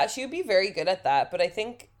 Yeah, she would be very good at that, but I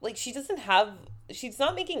think like she's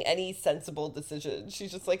not making any sensible decisions.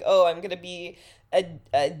 She's just like, oh, I'm gonna be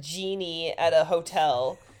a genie at a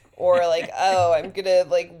hotel. Or like, oh, I'm gonna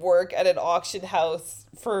like work at an auction house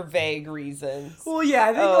for vague reasons. Well, yeah,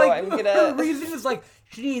 I think her reason is like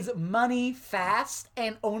she needs money fast,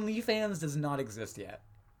 and OnlyFans does not exist yet.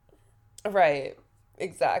 Right,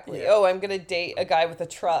 exactly. Yeah. Oh, I'm gonna date a guy with a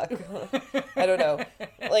truck. I don't know.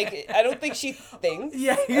 Like, I don't think she thinks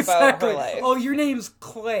about her life. Oh, your name's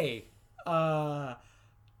Clay.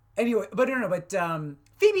 Anyway, but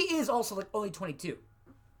Phoebe is also like only 22.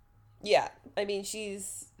 Yeah, I mean,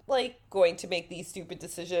 she's like going to make these stupid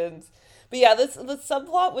decisions. But yeah, the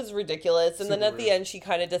subplot was ridiculous. And then at the end, she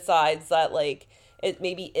kind of decides that like it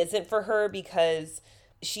maybe isn't for her because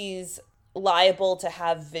she's liable to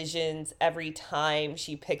have visions every time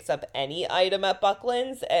she picks up any item at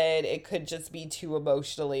Buckland's, and it could just be too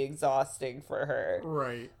emotionally exhausting for her.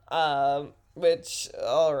 Right. Which,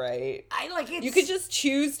 all right. You could just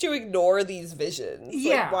choose to ignore these visions.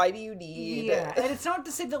 Yeah. Like, why do you need... Yeah, and it's not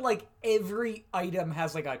to say that, like, every item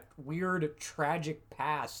has, like, a weird, tragic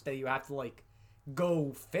past that you have to, like,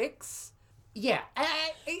 go fix. Yeah.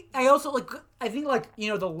 I also, like, I think, like, you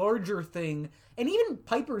know, the larger thing, and even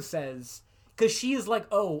Piper says, because she is like,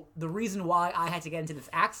 oh, the reason why I had to get into this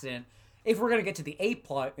accident, if we're going to get to the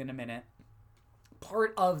A-plot in a minute,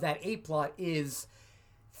 part of that A-plot is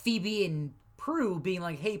Phoebe and Prue being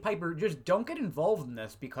like, hey, Piper, just don't get involved in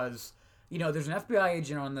this because, you know, there's an FBI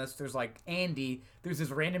agent on this. There's, like, Andy. There's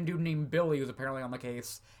this random dude named Billy who's apparently on the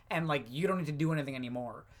case. And, like, you don't need to do anything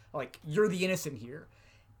anymore. Like, you're the innocent here.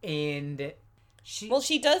 And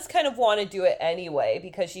she does kind of want to do it anyway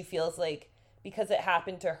because she feels like because it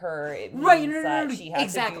happened to her, it means that she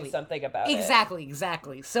has to do something about it.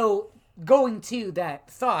 Exactly. So, going to that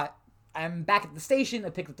thought, I'm back at the station.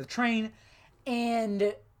 I picked up the train.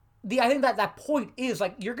 And... I think that point is,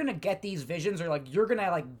 like, you're gonna get these visions or, like, you're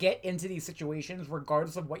gonna, like, get into these situations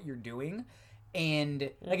regardless of what you're doing.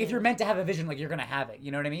 And, like, if you're meant to have a vision, like, you're gonna have it.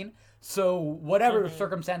 You know what I mean? So, whatever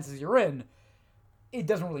circumstances you're in, it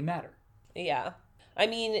doesn't really matter. Yeah. I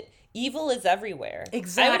mean, evil is everywhere.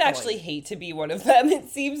 Exactly. I would actually hate to be one of them. It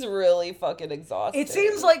seems really fucking exhausting. It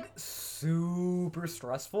seems, like, super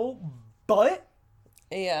stressful, but...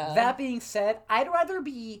 Yeah. That being said, I'd rather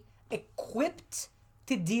be equipped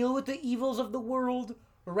to deal with the evils of the world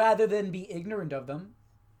rather than be ignorant of them.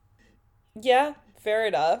 Yeah, fair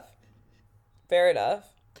enough.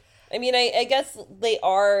 I mean, I guess they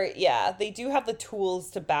do have the tools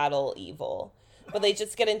to battle evil, but they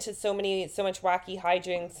just get into so much wacky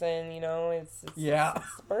hijinks and, you know, it's a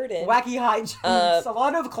burden. Wacky hijinks, a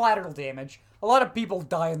lot of collateral damage, a lot of people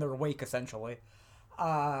die in their wake, essentially.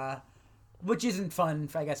 Which isn't fun,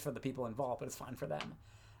 I guess, for the people involved, but it's fun for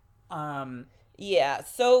them. Yeah,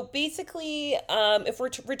 so basically, if we're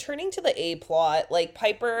returning to the A-plot, like,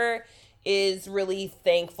 Piper is really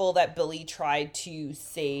thankful that Billy tried to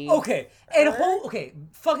save her. I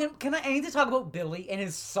need to talk about Billy and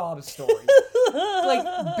his sob story.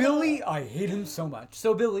 Like, Billy, I hate him so much.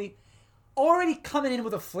 So Billy, already coming in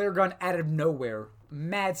with a flare gun out of nowhere,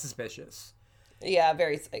 mad suspicious. Yeah,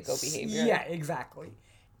 very psycho behavior. Yeah, exactly.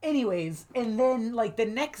 Anyways, and then, like, the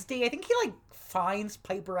next day, I think he, like, finds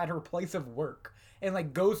Piper at her place of work and,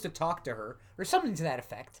 like, goes to talk to her, or something to that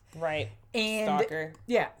effect. Right. And stalker.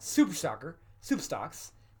 Yeah, super stalker. Soup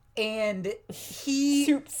stocks. And he...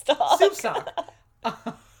 Soup stock. Soup stock.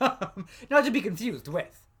 Not to be confused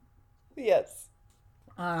with. Yes.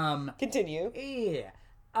 Continue. Yeah.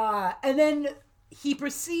 And then he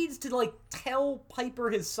proceeds to, like, tell Piper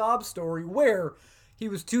his sob story where... he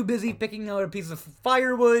was too busy picking out a piece of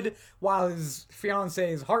firewood while his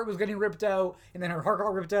fiance's heart was getting ripped out, and then her heart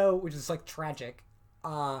got ripped out, which is, like, tragic.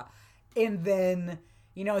 And then,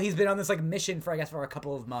 you know, he's been on this, like, mission for a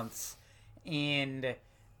couple of months. And,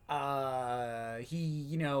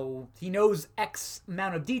 he knows X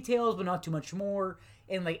amount of details, but not too much more.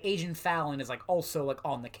 And, like, Agent Fallon is, like, also, like,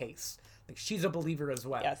 on the case. Like, she's a believer as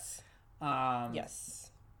well. Yes. Yes.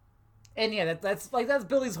 And yeah, that's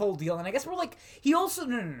Billy's whole deal. And I guess we're like, he also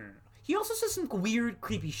says some weird,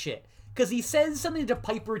 creepy shit. Because he says something to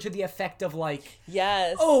Piper to the effect of like,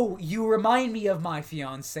 yes, oh, you remind me of my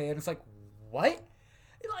fiance. And it's like, what?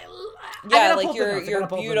 Yeah, like you're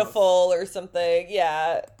beautiful or something.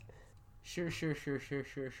 Yeah. Sure.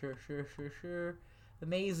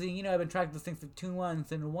 Amazing. You know, I've been tracking this thing for 2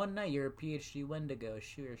 months, and in one night you're a PhD Wendigo.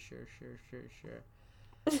 Sure.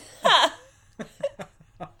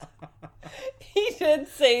 He did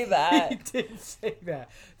say that. He did say that.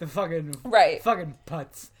 The fucking Right. fucking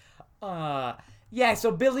putz. Yeah,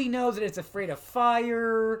 so Billy knows that it's afraid of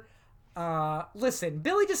fire. Listen,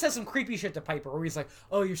 Billy just says some creepy shit to Piper where he's like,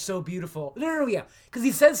 "Oh, you're so beautiful." No, yeah. Because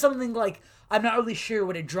he says something like, "I'm not really sure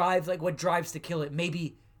what drives to kill it.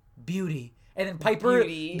 Maybe beauty." And then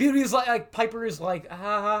Beauty is like Piper is like,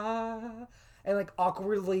 "Ah," and like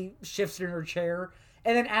awkwardly shifts in her chair.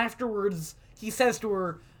 And then afterwards, he says to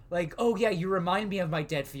her, like, "Oh yeah, you remind me of my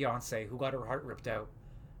dead fiance who got her heart ripped out."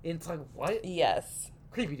 And it's like, what? Yes.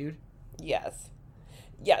 Creepy, dude. Yes.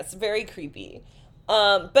 Yes, very creepy.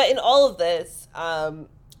 But in all of this,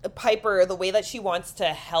 Piper, the way that she wants to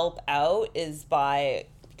help out is by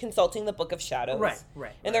consulting the Book of Shadows.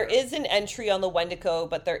 Right. And there is an entry on the Wendigo,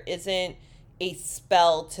 but there isn't a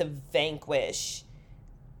spell to vanquish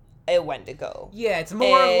a Wendigo. Yeah, it's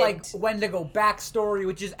more like Wendigo backstory,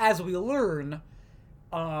 which is, as we learn,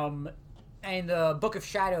 and the Book of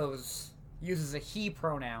Shadows uses a he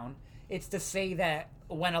pronoun. It's to say that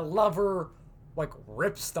when a lover, like,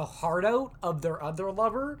 rips the heart out of their other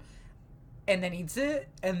lover and then eats it,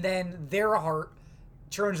 and then their heart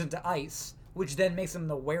turns into ice, which then makes them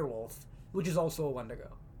the werewolf, which is also a Wendigo.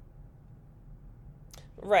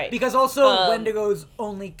 Right. Because also Wendigos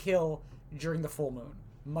only kill during the full moon,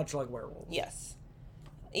 much like werewolves. Yes.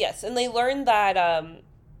 Yes, and they learn that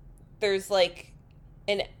there's like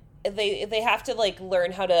they have to like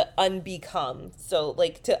learn how to unbecome. So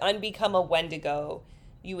like to unbecome a Wendigo,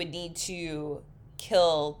 you would need to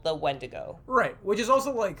kill the Wendigo. Right, which is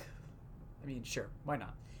also like, I mean, sure, why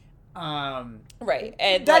not? Right,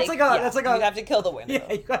 and that's like you have to kill the Wendigo.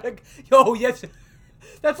 Yeah, you gotta. Oh yes,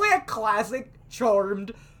 that's like a classic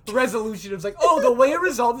Charmed resolution. It's like, oh, the way to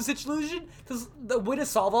resolve the situation, the way to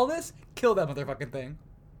solve all this, kill that motherfucking thing.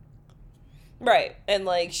 Right, and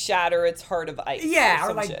like shatter its heart of ice. Yeah, or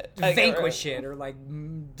some like shit. vanquish it, or like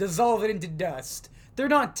dissolve it into dust. They're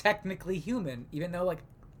not technically human, even though, like,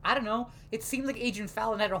 I don't know, it seemed like Agent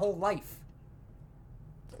Fallon had a whole life.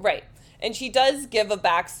 Right. And she does give a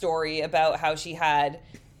backstory about how she had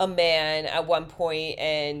a man at one point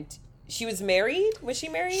and she was married? Was she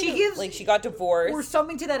married? She got divorced. Or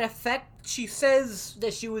something to that effect. She says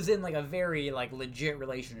that she was in, like, a very, like, legit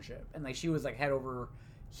relationship. And, like, she was, like, head over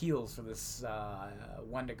heels for this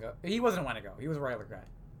Wendigo. He wasn't a Wendigo. He was a regular guy.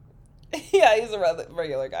 Yeah, he's a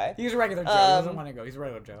regular guy. He was a regular Joe. He wasn't a Wendigo. He's a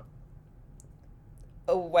regular Joe.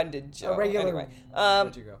 A Wendigo. A regular. Anyway.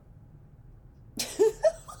 Where'd you go?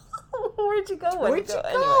 Where'd you go? Where'd you go?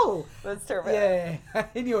 Anyway, that's terrible. Yeah.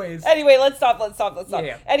 Anyways. Anyway, let's stop.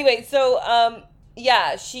 Yeah. Anyway, so,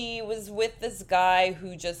 yeah, she was with this guy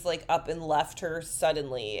who just, like, up and left her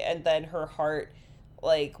suddenly, and then her heart,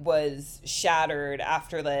 like, was shattered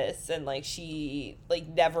after this, and, like, she, like,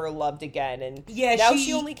 never loved again, and now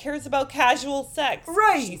she only cares about casual sex,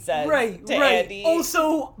 she said to Andy.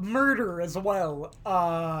 Also, murder as well.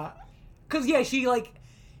 'Cause, yeah, she, like,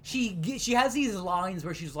 she has these lines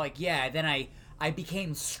where she's like, yeah, then I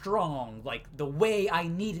became strong, like, the way I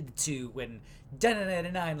needed to, and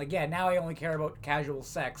da-na-na-na-na, and, like, yeah, now I only care about casual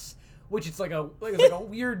sex, which it's like a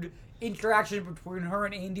weird interaction between her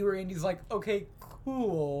and Andy, where Andy's like, okay,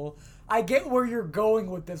 cool, I get where you're going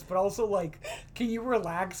with this, but also, like, can you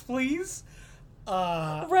relax, please?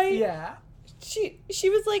 Right? Yeah. She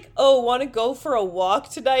was like, oh, want to go for a walk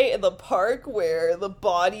tonight in the park where the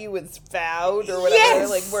body was found or whatever? Yes!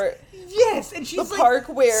 Like where Yes, and she's the like, park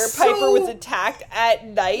where so, Piper was attacked at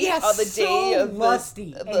night on the day of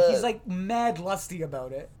lusty, and she's like mad lusty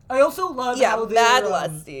about it. I also love how they're mad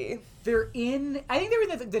lusty. They're in, I think they're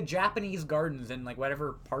in the Japanese gardens in like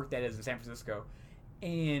whatever park that is in San Francisco,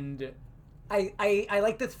 and I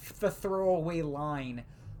like the throwaway line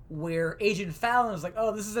where Agent Fallon is like,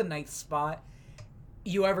 oh, this is a nice spot.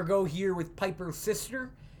 You ever go here with Piper's sister?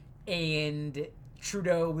 And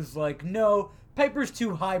Trudeau was like, no, Piper's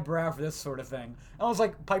too highbrow for this sort of thing. I was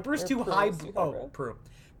like, Piper's too high. Oh, Prue.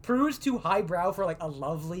 Prue's too highbrow for like a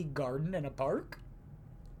lovely garden and a park.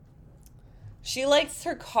 She likes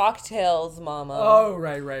her cocktails, Mama. Oh,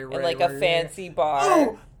 right. And like a fancy bar.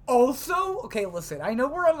 Oh, also, okay, listen. I know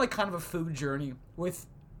we're on like kind of a food journey with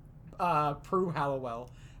Prue Hallowell,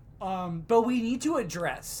 but we need to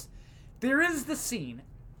address. There is the scene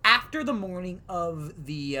after the morning of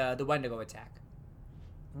the Wendigo attack,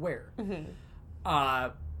 where,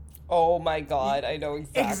 oh my God, I know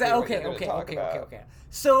exactly. What you're gonna talk about. Okay.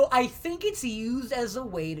 So I think it's used as a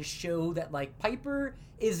way to show that like Piper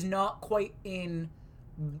is not quite in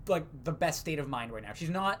like the best state of mind right now.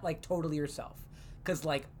 She's not like totally herself, because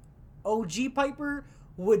like OG Piper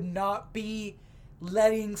would not be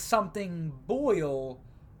letting something boil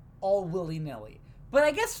all willy-nilly. But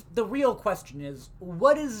I guess the real question is,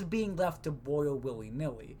 what is being left to boil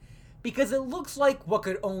willy-nilly? Because it looks like what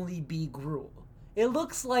could only be gruel. It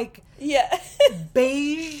looks like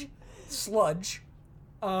beige sludge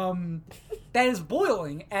that is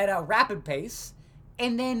boiling at a rapid pace,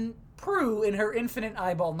 and then Prue, in her infinite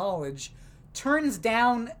eyeball knowledge, turns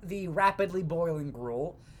down the rapidly boiling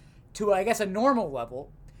gruel to, I guess, a normal level,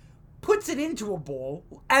 puts it into a bowl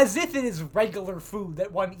as if it is regular food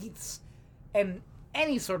that one eats in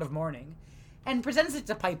any sort of morning, and presents it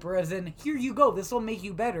to Piper as in, here you go, this will make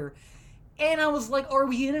you better. And I was like, are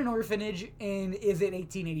we in an orphanage, and is it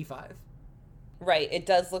 1885? Right, it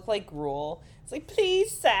does look like gruel. It's like, please,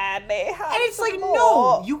 Sammy, have And it's some like, more.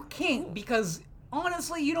 no, you can't, because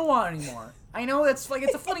honestly, you don't want any more. I know it's like,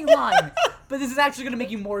 it's a funny line, but this is actually going to make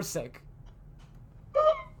you more sick.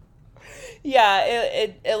 Yeah,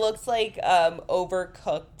 it looks like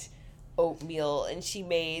overcooked oatmeal, and she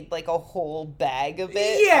made like a whole bag of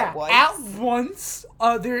it Yeah, at once.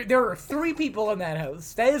 There are 3 people in that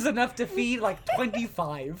house. That is enough to feed like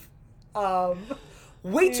 25.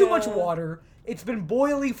 Way too much water. It's been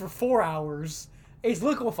boiling for 4 hours. It's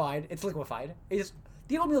liquefied.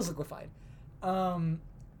 The oatmeal's liquefied. And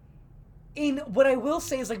what I will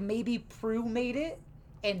say is, like, maybe Prue made it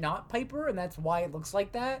and not Piper, and that's why it looks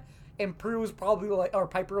like that. And Prue was probably like, or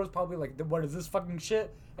Piper was probably like, what is this fucking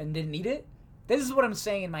shit? And didn't eat it. This is what I'm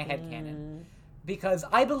saying in my headcanon. Because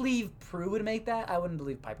I believe Prue would make that. I wouldn't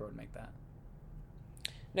believe Piper would make that.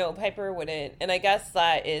 No, Piper wouldn't. And I guess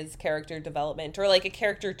that is character development, or like a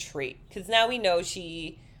character trait. Because now we know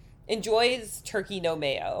she enjoys turkey no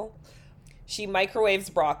mayo. She microwaves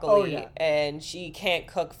broccoli, and she can't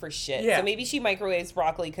cook for shit. Yeah. So maybe she microwaves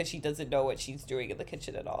broccoli because she doesn't know what she's doing in the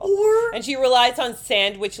kitchen at all. Or... And she relies on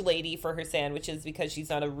Sandwich Lady for her sandwiches because she's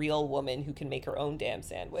not a real woman who can make her own damn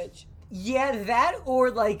sandwich. Yeah, that,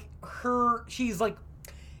 or like she's like,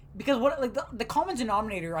 because what, like, the common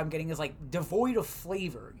denominator I'm getting is like devoid of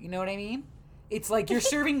flavor. You know what I mean? It's like you're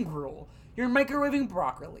serving gruel, you're microwaving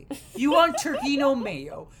broccoli, you want turkey no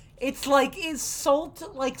mayo. It's like, is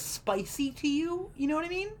salt like spicy to you? You know what I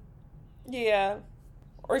mean? Yeah.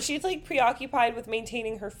 Or she's like preoccupied with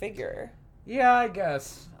maintaining her figure. Yeah, I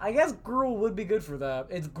guess. Gruel would be good for that.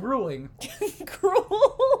 It's grueling.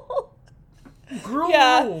 Gruel. Gruel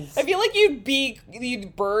Yeah. rules. I feel like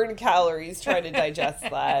you'd burn calories trying to digest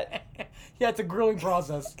that. Yeah, it's a grueling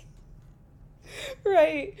process.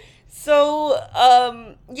 Right. So,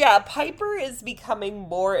 Piper is becoming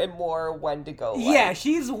more and more Wendigo. Yeah,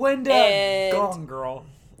 she's Wendigo gone girl.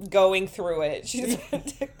 Going through it. She's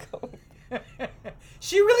Wendigo.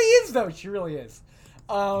 She really is, though. She really is.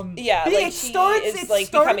 Becoming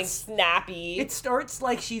snappy. It starts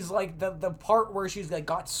like she's like the part where she's like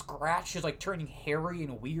got scratched. She's like turning hairy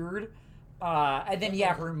and weird. And then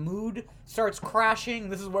her mood starts crashing.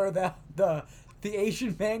 This is where the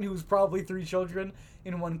Asian man who's probably 3 children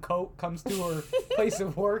in one coat comes to her place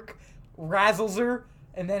of work, razzles her,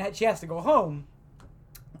 and then she has to go home.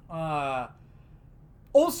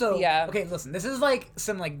 Okay, listen, this is like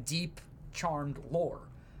some like deep, charmed lore,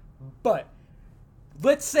 but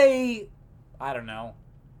let's say, I don't know,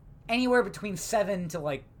 anywhere between 7 to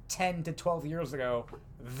like 10 to 12 years ago,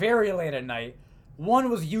 very late at night, one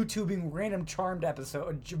was YouTubing random Charmed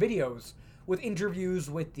videos with interviews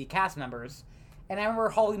with the cast members, and I remember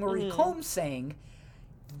Holly Marie Combs saying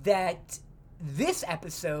that this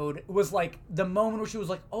episode was like the moment where she was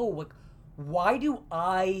like, oh, like, why do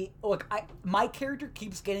my character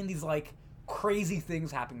keeps getting these like crazy things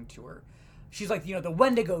happening to her. She's like, you know, the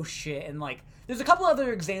Wendigo shit, and like there's a couple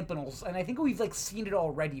other examples, and I think we've like seen it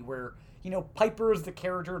already where, you know, Piper is the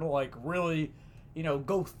character to like really, you know,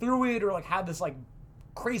 go through it or like have this like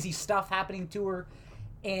crazy stuff happening to her.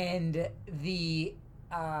 And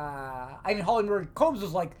Holly Marie Combs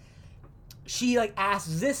was like, she like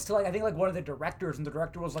asked this to like, I think like one of the directors, and the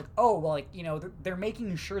director was like, oh, well, like, you know, they're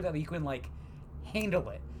making sure that you can like handle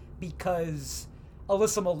it because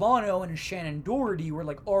Alyssa Milano and Shannon Doherty were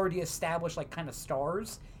like already established like kind of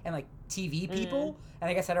stars and like TV people, and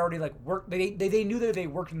I guess had already like worked. They knew that they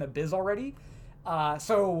worked in the biz already,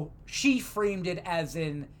 so she framed it as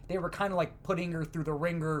in they were kind of like putting her through the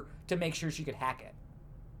ringer to make sure she could hack it.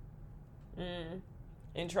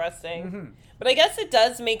 Interesting. But I guess it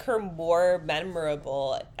does make her more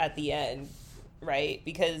memorable at the end, right?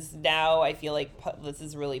 Because now I feel like this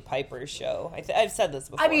is really Piper's show. I've said this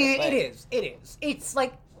before. I mean, it is. It's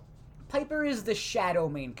like Piper is the shadow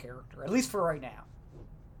main character, at least for right now.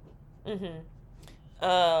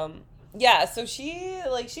 Yeah, so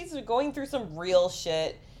she's going through some real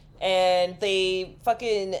shit, and they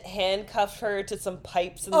fucking handcuffed her to some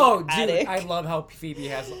pipes in the attic. I love how Phoebe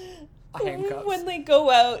has handcuffs. When they go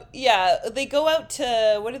out, they go out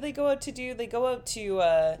to, what do they go out to do? They go out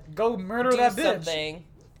to, go murder do that bitch. something.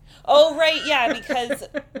 Oh, right, yeah,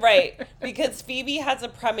 because Phoebe has a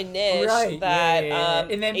premonition that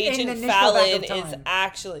And then, Agent in the initial Fallon back of is time.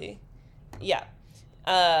 actually,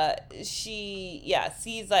 she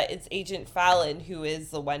sees that it's Agent Fallon who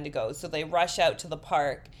is the Wendigo, so they rush out to the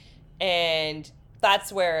park, and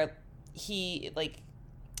that's where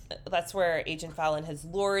Agent Fallon has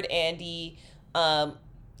lured Andy,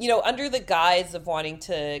 under the guise of wanting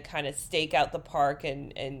to kind of stake out the park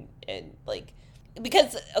and like,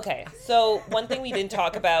 because, okay, so one thing we didn't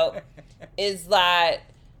talk about is that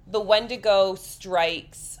the Wendigo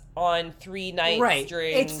strikes on 3 nights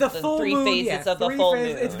during it's the full 3 moon, phases of the full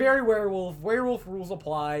moon. It's very werewolf. Werewolf rules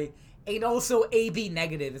apply. And also AB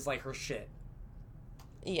negative is like her shit.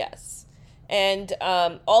 Yes. And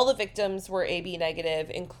all the victims were AB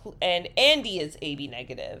negative, and Andy is AB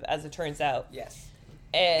negative, as it turns out. Yes.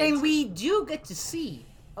 And we do get to see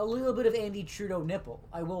a little bit of Andy Trudeau nipple,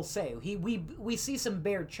 I will say. We see some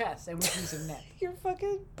bare chest, and we see some neck. You're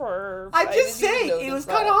fucking perv. I'm just didn't even saying, notice it was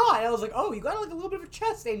that. kind of hot. I was like, oh, you got like a little bit of a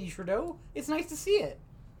chest, Andy Trudeau. It's nice to see it.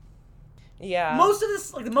 Yeah. Most of the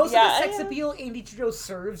sex yeah. appeal Andy Trudeau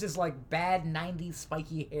serves is like bad 90s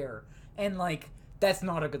spiky hair. And like, that's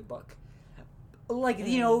not a good look. Like,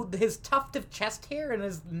 his tuft of chest hair and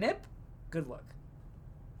his nip, good look.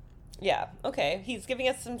 Yeah, okay. He's giving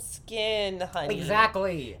us some skin, honey.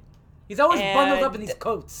 Exactly. He's always bundled up in these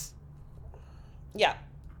coats. Yeah.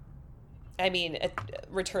 I mean,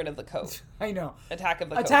 Return of the Coat. I know. Attack of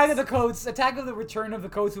the Coats. Attack of the Coats. Attack of the Return of the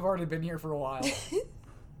Coats who've already been here for a while.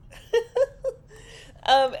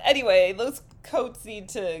 Anyway, those coats need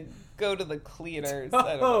to go to the cleaners.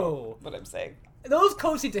 I don't know what I'm saying. Those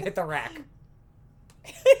coats need to hit the rack.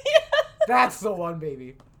 That's the one,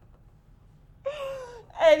 baby.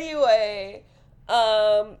 Anyway,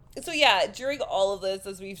 so yeah, during all of this,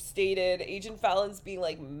 as we've stated, Agent Fallon's being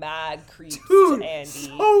like mad creeps to Andy.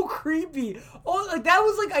 So creepy. Oh, like that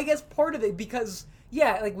was like, I guess, part of it because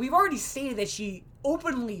like we've already stated that she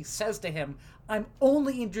openly says to him, "I'm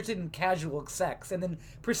only interested in casual sex," and then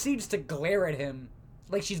proceeds to glare at him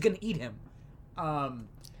like she's gonna eat him. Right,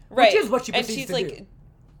 which is what she proceeds and she's to like, do.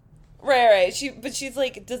 Right. She's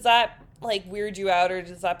like, does that like weird you out or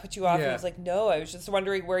does that put you off? Yeah. And he's like, no, I was just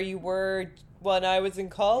wondering where you were when I was in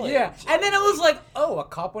college. Yeah, and then it was like, oh, a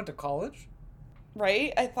cop went to college?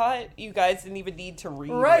 Right? I thought you guys didn't even need to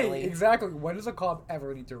read. Right, really. exactly. When does a cop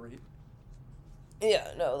ever need to read?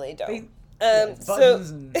 Yeah, no, they don't. Buttons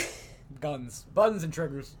and guns. Buttons and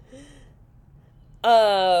triggers.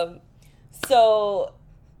 So,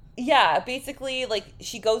 yeah, basically, like,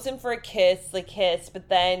 she goes in for a kiss, but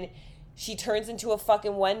then she turns into a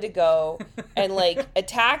fucking Wendigo and, like,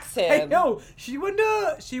 attacks him. I know. She went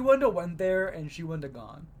there and she went to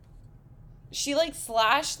gone. She, like,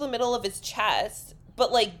 slashed the middle of his chest,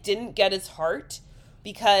 but, like, didn't get his heart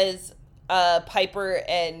because Prue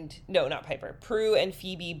and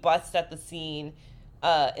Phoebe bust at the scene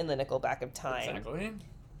in the Nickelback of Time. Exactly.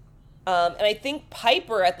 And I think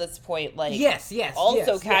Piper at this point, like,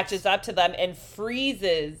 also catches up to them and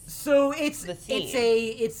freezes. So it's the scene.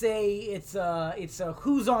 it's a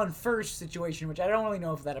who's on first situation, which I don't really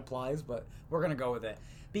know if that applies, but we're gonna go with it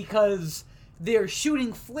because they're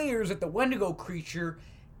shooting flares at the Wendigo creature,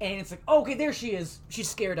 and it's like, okay, there she is, she's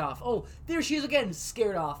scared off. Oh, there she is again,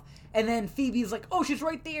 scared off. And then Phoebe's like, oh, she's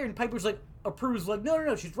right there, and Piper's like, Prue's like,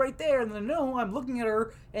 no, she's right there. And then, no, I'm looking at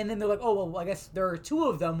her. And then they're like, oh, well, I guess there are two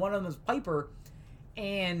of them. One of them is Piper.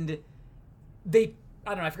 And I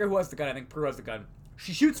don't know, I forget who has the gun. I think Prue has the gun.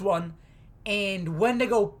 She shoots one, and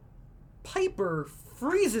Wendigo Piper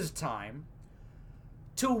freezes time,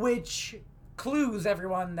 to which clues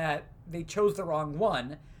everyone that they chose the wrong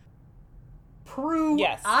one. Prue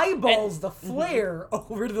eyeballs the flare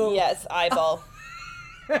over the... Yes, eyeball.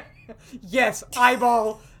 Yes,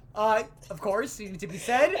 eyeball... of course, you need to be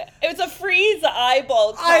said. It was a freeze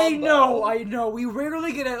eyeball combo. I know. We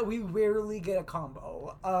rarely get a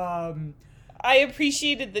combo. I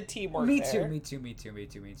appreciated the teamwork Me there. too.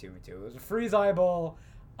 It was a freeze eyeball.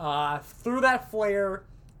 Through that flare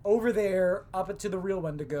over there, up into the real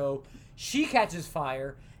Wendigo. She catches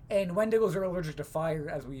fire, and Wendigos are allergic to fire,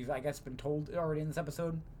 as we've, I guess, been told already in this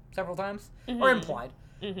episode several times, or implied.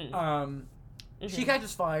 She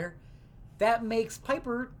catches fire. That makes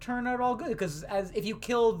Piper turn out all good, because if you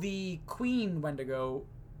kill the queen Wendigo,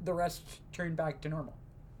 the rest turn back to normal.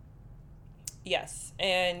 Yes,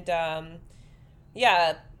 and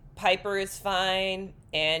Piper is fine,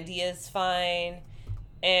 Andy is fine,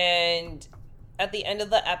 and at the end of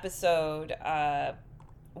the episode,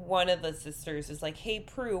 one of the sisters is like, hey,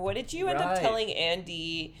 Prue, what did you end up Right. telling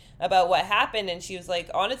Andy about what happened? And she was like,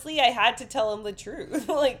 honestly, I had to tell him the truth.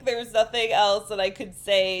 Like, there's nothing else that I could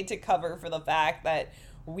say to cover for the fact that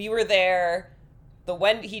we were there.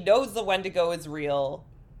 He knows the Wendigo is real.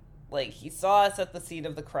 Like, he saw us at the scene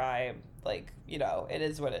of the crime. Like, you know, it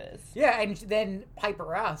is what it is. Yeah, and then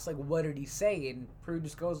Piper asks, like, what did he say? And Prue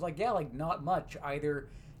just goes like, yeah, like, not much. Either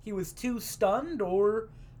he was too stunned or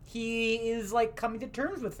he is, like, coming to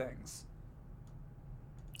terms with things.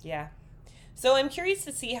 Yeah. So I'm curious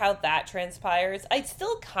to see how that transpires. I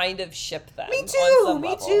still kind of ship them. Me on too, some me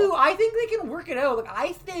level. too. I think they can work it out. Like,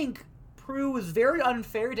 I think Prue was very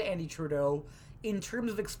unfair to Andy Trudeau in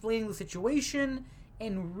terms of explaining the situation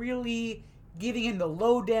and really giving him the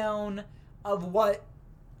lowdown of what,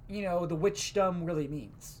 you know, the witchdom really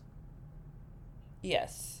means.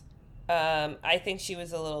 Yes. I think she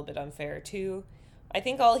was a little bit unfair too. I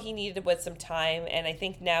think all he needed was some time, and I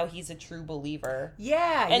think now he's a true believer.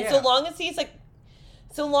 Yeah, And yeah. so long as he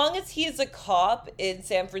is a cop in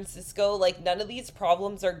San Francisco, like, none of these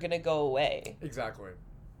problems are gonna go away. Exactly.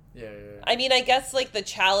 Yeah. I mean, I guess, like, the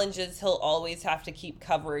challenge is he'll always have to keep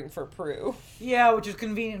covering for Prue. Yeah, which is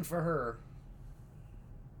convenient for her.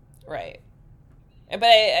 Right. But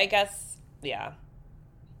I guess, yeah.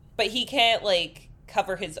 But he can't, like,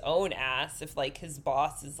 cover his own ass if, like, his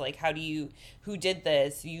boss is like, who did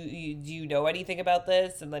this? Do you know anything about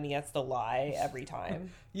this? And then he has to lie every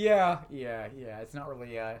time. Yeah. It's not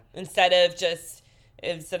really, Instead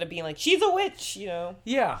of being like, she's a witch, you know?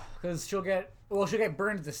 Yeah, because she'll get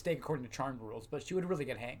burned at the stake according to charm rules, but she would really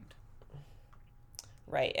get hanged.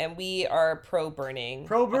 Right, and we are pro-burning.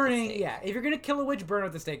 Pro-burning, yeah. If you're gonna kill a witch, burn her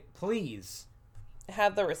at the stake, please.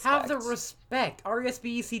 Have the respect. Have the respect.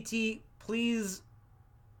 R-E-S-P-E-C-T, please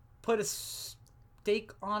put a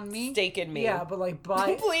stake on me. Stake in me. Yeah, but like,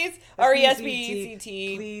 by... Please,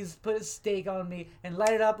 R-E-S-P-E-C-T. Please put a stake on me and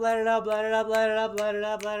light it up, light it up, light it up, light it up, light it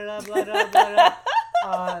up, light it up, light it up, light it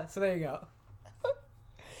up. So there you go.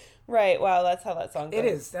 Right, wow, that's how that song goes. It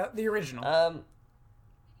is, the original.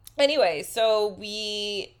 Anyway, so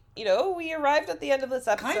we arrived at the end of this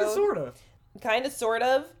episode. Kind of, sort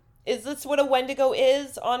of. Is this what a Wendigo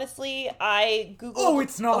is? Honestly, I googled. Oh,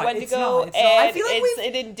 it's not. A Wendigo, it's not. and I feel like it's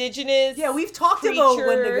an indigenous. Yeah, we've talked creature. about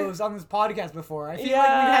Wendigos on this podcast before. I feel like we've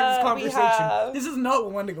had this conversation. This is not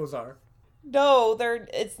what Wendigos are. No,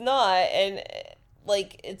 it's not, and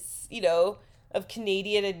like it's of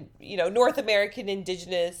Canadian and North American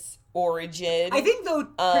indigenous origin. I think though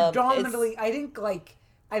predominantly,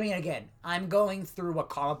 again, I'm going through what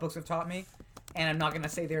comic books have taught me, and I'm not going to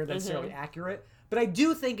say they're necessarily accurate, but I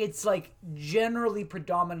do think it's like generally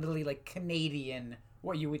predominantly like Canadian,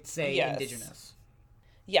 what you would say indigenous.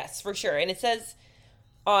 Yes, for sure. And it says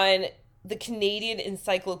on the Canadian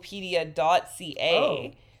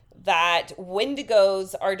Encyclopedia.ca that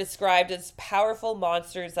Wendigos are described as powerful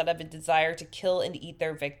monsters that have a desire to kill and eat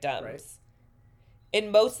their victims. Right.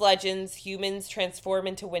 In most legends, humans transform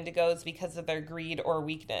into Wendigos because of their greed or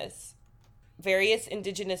weakness. Various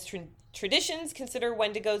indigenous traditions consider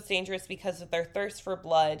Wendigos dangerous because of their thirst for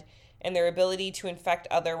blood and their ability to infect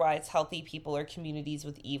otherwise healthy people or communities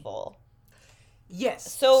with evil. Yes.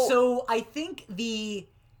 So I think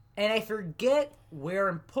and I forget where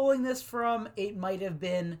I'm pulling this from. It might have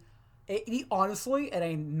been, honestly, and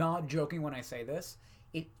I'm not joking when I say this,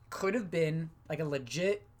 it could have been like a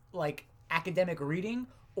legit, like, academic reading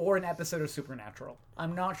or an episode of Supernatural.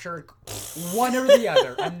 I'm not sure. One or the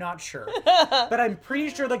other. I'm not sure. But I'm pretty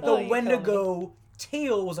sure like the Wendigo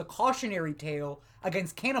tale was a cautionary tale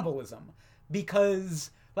against cannibalism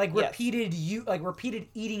because like repeated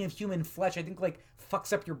eating of human flesh, I think, like,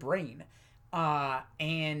 fucks up your brain.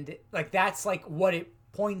 And like that's like what it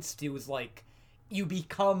points to is like you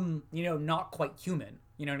become, not quite human.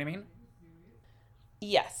 You know what I mean?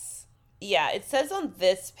 Yes. Yeah, it says on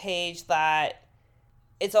this page that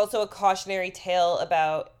it's also a cautionary tale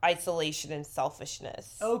about isolation and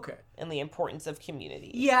selfishness. Okay. And the importance of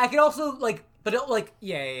community. Yeah, I could also,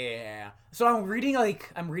 yeah. So I'm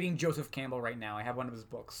reading Joseph Campbell right now. I have one of his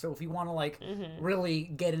books. So if you want to, really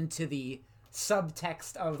get into the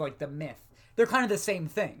subtext of, like, the myth, they're kind of the same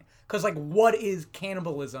thing. Because, like, what is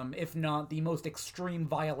cannibalism if not the most extreme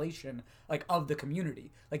violation, like, of the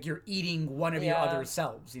community? Like, you're eating one of your other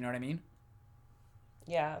selves, you know what I mean?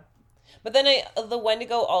 Yeah. But then the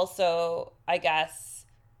Wendigo also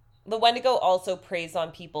preys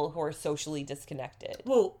on people who are socially disconnected.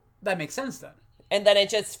 Well, that makes sense then. And then it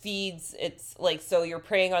just feeds, it's like, so you're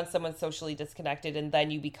preying on someone socially disconnected and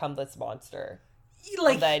then you become this monster.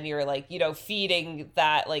 Like, and then you're like, feeding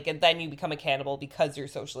that, like, and then you become a cannibal because you're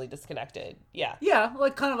socially disconnected. Yeah. yeah,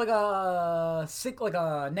 like kind of like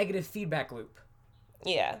a negative feedback loop.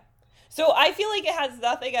 Yeah. So I feel like it has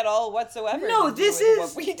nothing at all whatsoever. No, to do this with is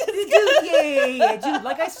what we discussed. yeah, dude.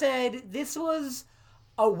 Like I said, this was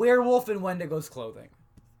a werewolf in Wendigo's clothing.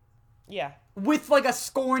 Yeah. With like a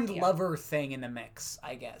scorned lover thing in the mix,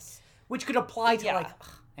 I guess, which could apply to like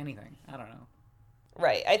anything. I don't know.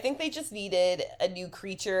 Right. I think they just needed a new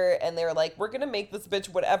creature, and they were like, we're going to make this bitch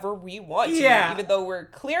whatever we want to, even though we're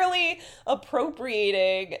clearly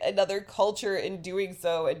appropriating another culture in doing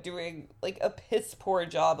so and doing, like, a piss poor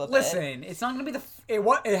job of it. Listen, it's not going to be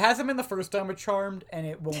it hasn't been the first time with Charmed, and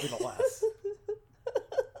it won't be the last.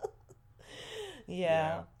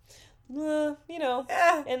 Yeah. And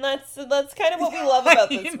that's kind of what we love about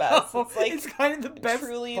this mess. It's like, it's kind of the best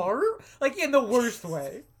truly part, like in the worst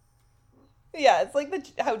way. Yeah, it's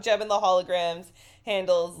like how Gem and the Holograms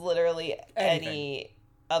handles literally any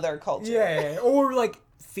other culture. Yeah, or like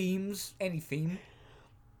themes, any theme.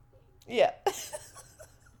 Yeah.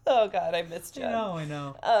 Oh god, I miss Gem. I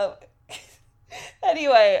know.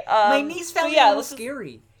 Anyway, my niece found it a little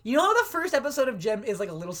scary. You know how the first episode of Gem is like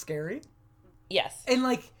a little scary? Yes. And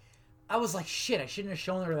like, I was like, shit, I shouldn't have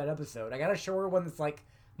shown her that episode. I gotta show her one that's like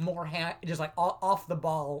more just like off the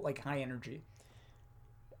ball, like high energy.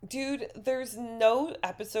 Dude, there's no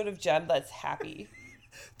episode of Gem that's happy.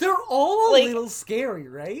 They're all a little scary,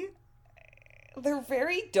 right? They're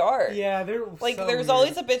very dark. Yeah, they're like so there's weird.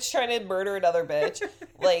 always a bitch trying to murder another bitch.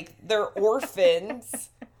 Like they're orphans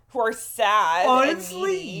who are sad. Honestly,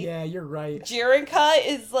 and needy. Yeah, you're right. Jerica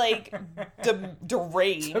is like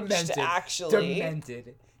deranged, Demented. actually.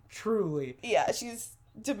 Demented. Truly. Yeah, she's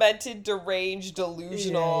demented, deranged,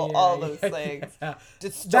 delusional, all those things. Yeah.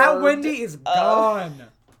 Disturbed. That Wendy is gone.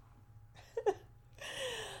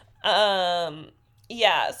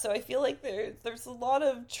 Yeah, so I feel like there's a lot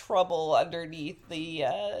of trouble underneath the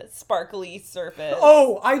sparkly surface.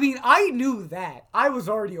 Oh, I mean, I knew that. I was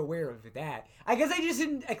already aware of that. I guess I just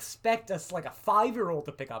didn't expect us like a 5-year-old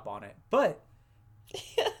to pick up on it. But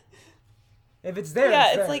if it's there,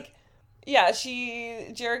 it's like, yeah,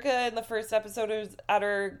 Jerica in the first episode is at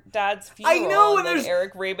her dad's funeral. I know, and then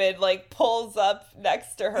Eric Raymond like pulls up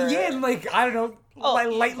next to her. Yeah, and like, I don't know,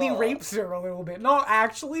 lightly evil. rapes her a little bit. Not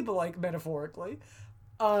actually, but like metaphorically.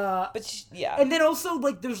 But yeah. And then also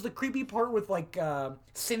like there's the creepy part with like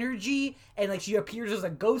Synergy, and like she appears as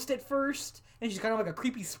a ghost at first, and she's kind of like a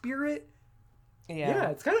creepy spirit. Yeah,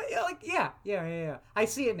 it's kind of yeah. I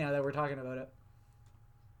see it now that we're talking about it.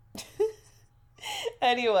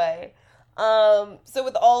 Anyway, so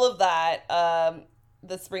with all of that,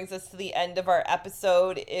 this brings us to the end of our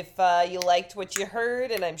episode. If you liked what you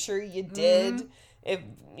heard, and I'm sure you did, if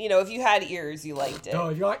you had ears, you liked it. Oh,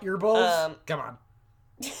 you got earballs? Come on.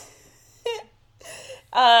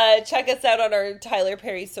 Check us out on our Tyler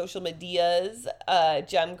Perry social medias,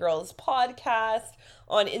 Gem Girls Podcast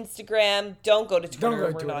on Instagram. Don't go to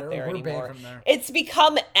Twitter. We're not there anymore. From there. It's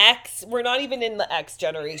become X. We're not even in the X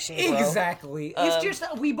generation, bro. Exactly. It's just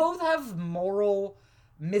that we both have moral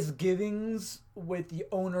misgivings with the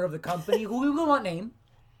owner of the company, who we will not name.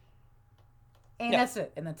 And that's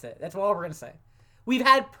it. That's all we're going to say. We've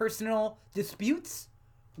had personal disputes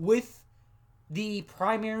with the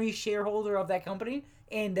primary shareholder of that company,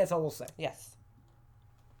 and that's all we'll say. Yes.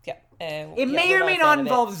 Yeah. And it may or may not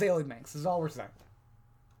involve Azalea Banks, is all we're saying.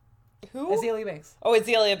 Who? Azalea Banks. Oh,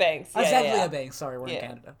 Azalea Banks. Yeah, Azalea Banks. Sorry, we're in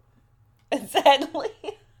Canada. Exactly.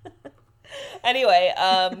 Anyway,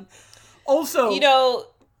 also,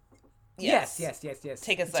 yes.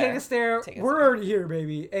 Take us there. We're already here,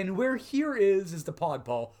 baby. And where here is the pod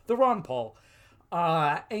Paul, the Ron Paul.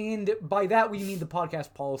 And by that we mean the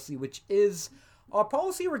podcast policy, which is our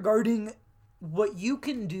policy regarding what you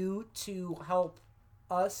can do to help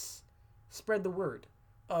us spread the word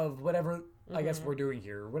of whatever I guess we're doing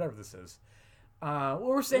here, or whatever this is. What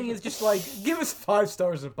we're saying is just like, give us 5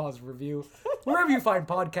 stars and a positive review wherever you find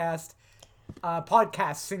podcast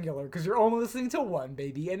singular, because you're only listening to one,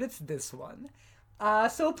 baby, and it's this one.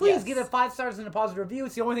 So please give it 5 stars and a positive review.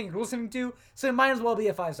 It's the only thing you're listening to, so it might as well be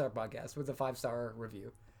a 5-star podcast with a 5-star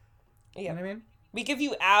review. Yeah. You know what I mean? We give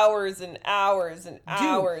you hours and hours and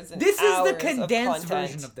hours and this hours is the condensed of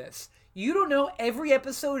version of this. You don't know, every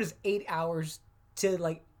episode is 8 hours to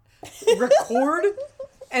like record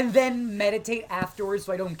and then meditate afterwards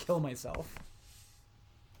so I don't kill myself.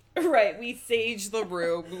 Right, we sage the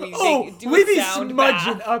room. We be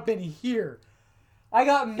smudging up in here. I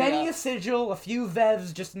got many a sigil, a few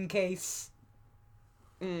vevs just in case.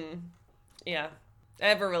 Yeah. I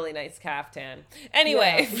have a really nice caftan.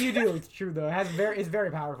 Anyway. Yeah, you do, it's true though. It's very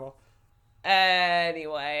powerful.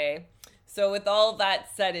 Anyway, so with all that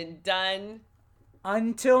said and done,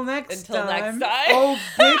 Until next Until time. next time. Oh,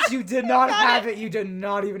 bitch, you did not have it. You did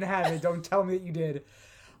not even have it. Don't tell me that you did.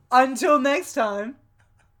 Until next time,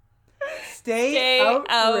 stay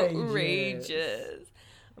outrageous. outrageous.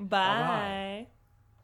 Bye.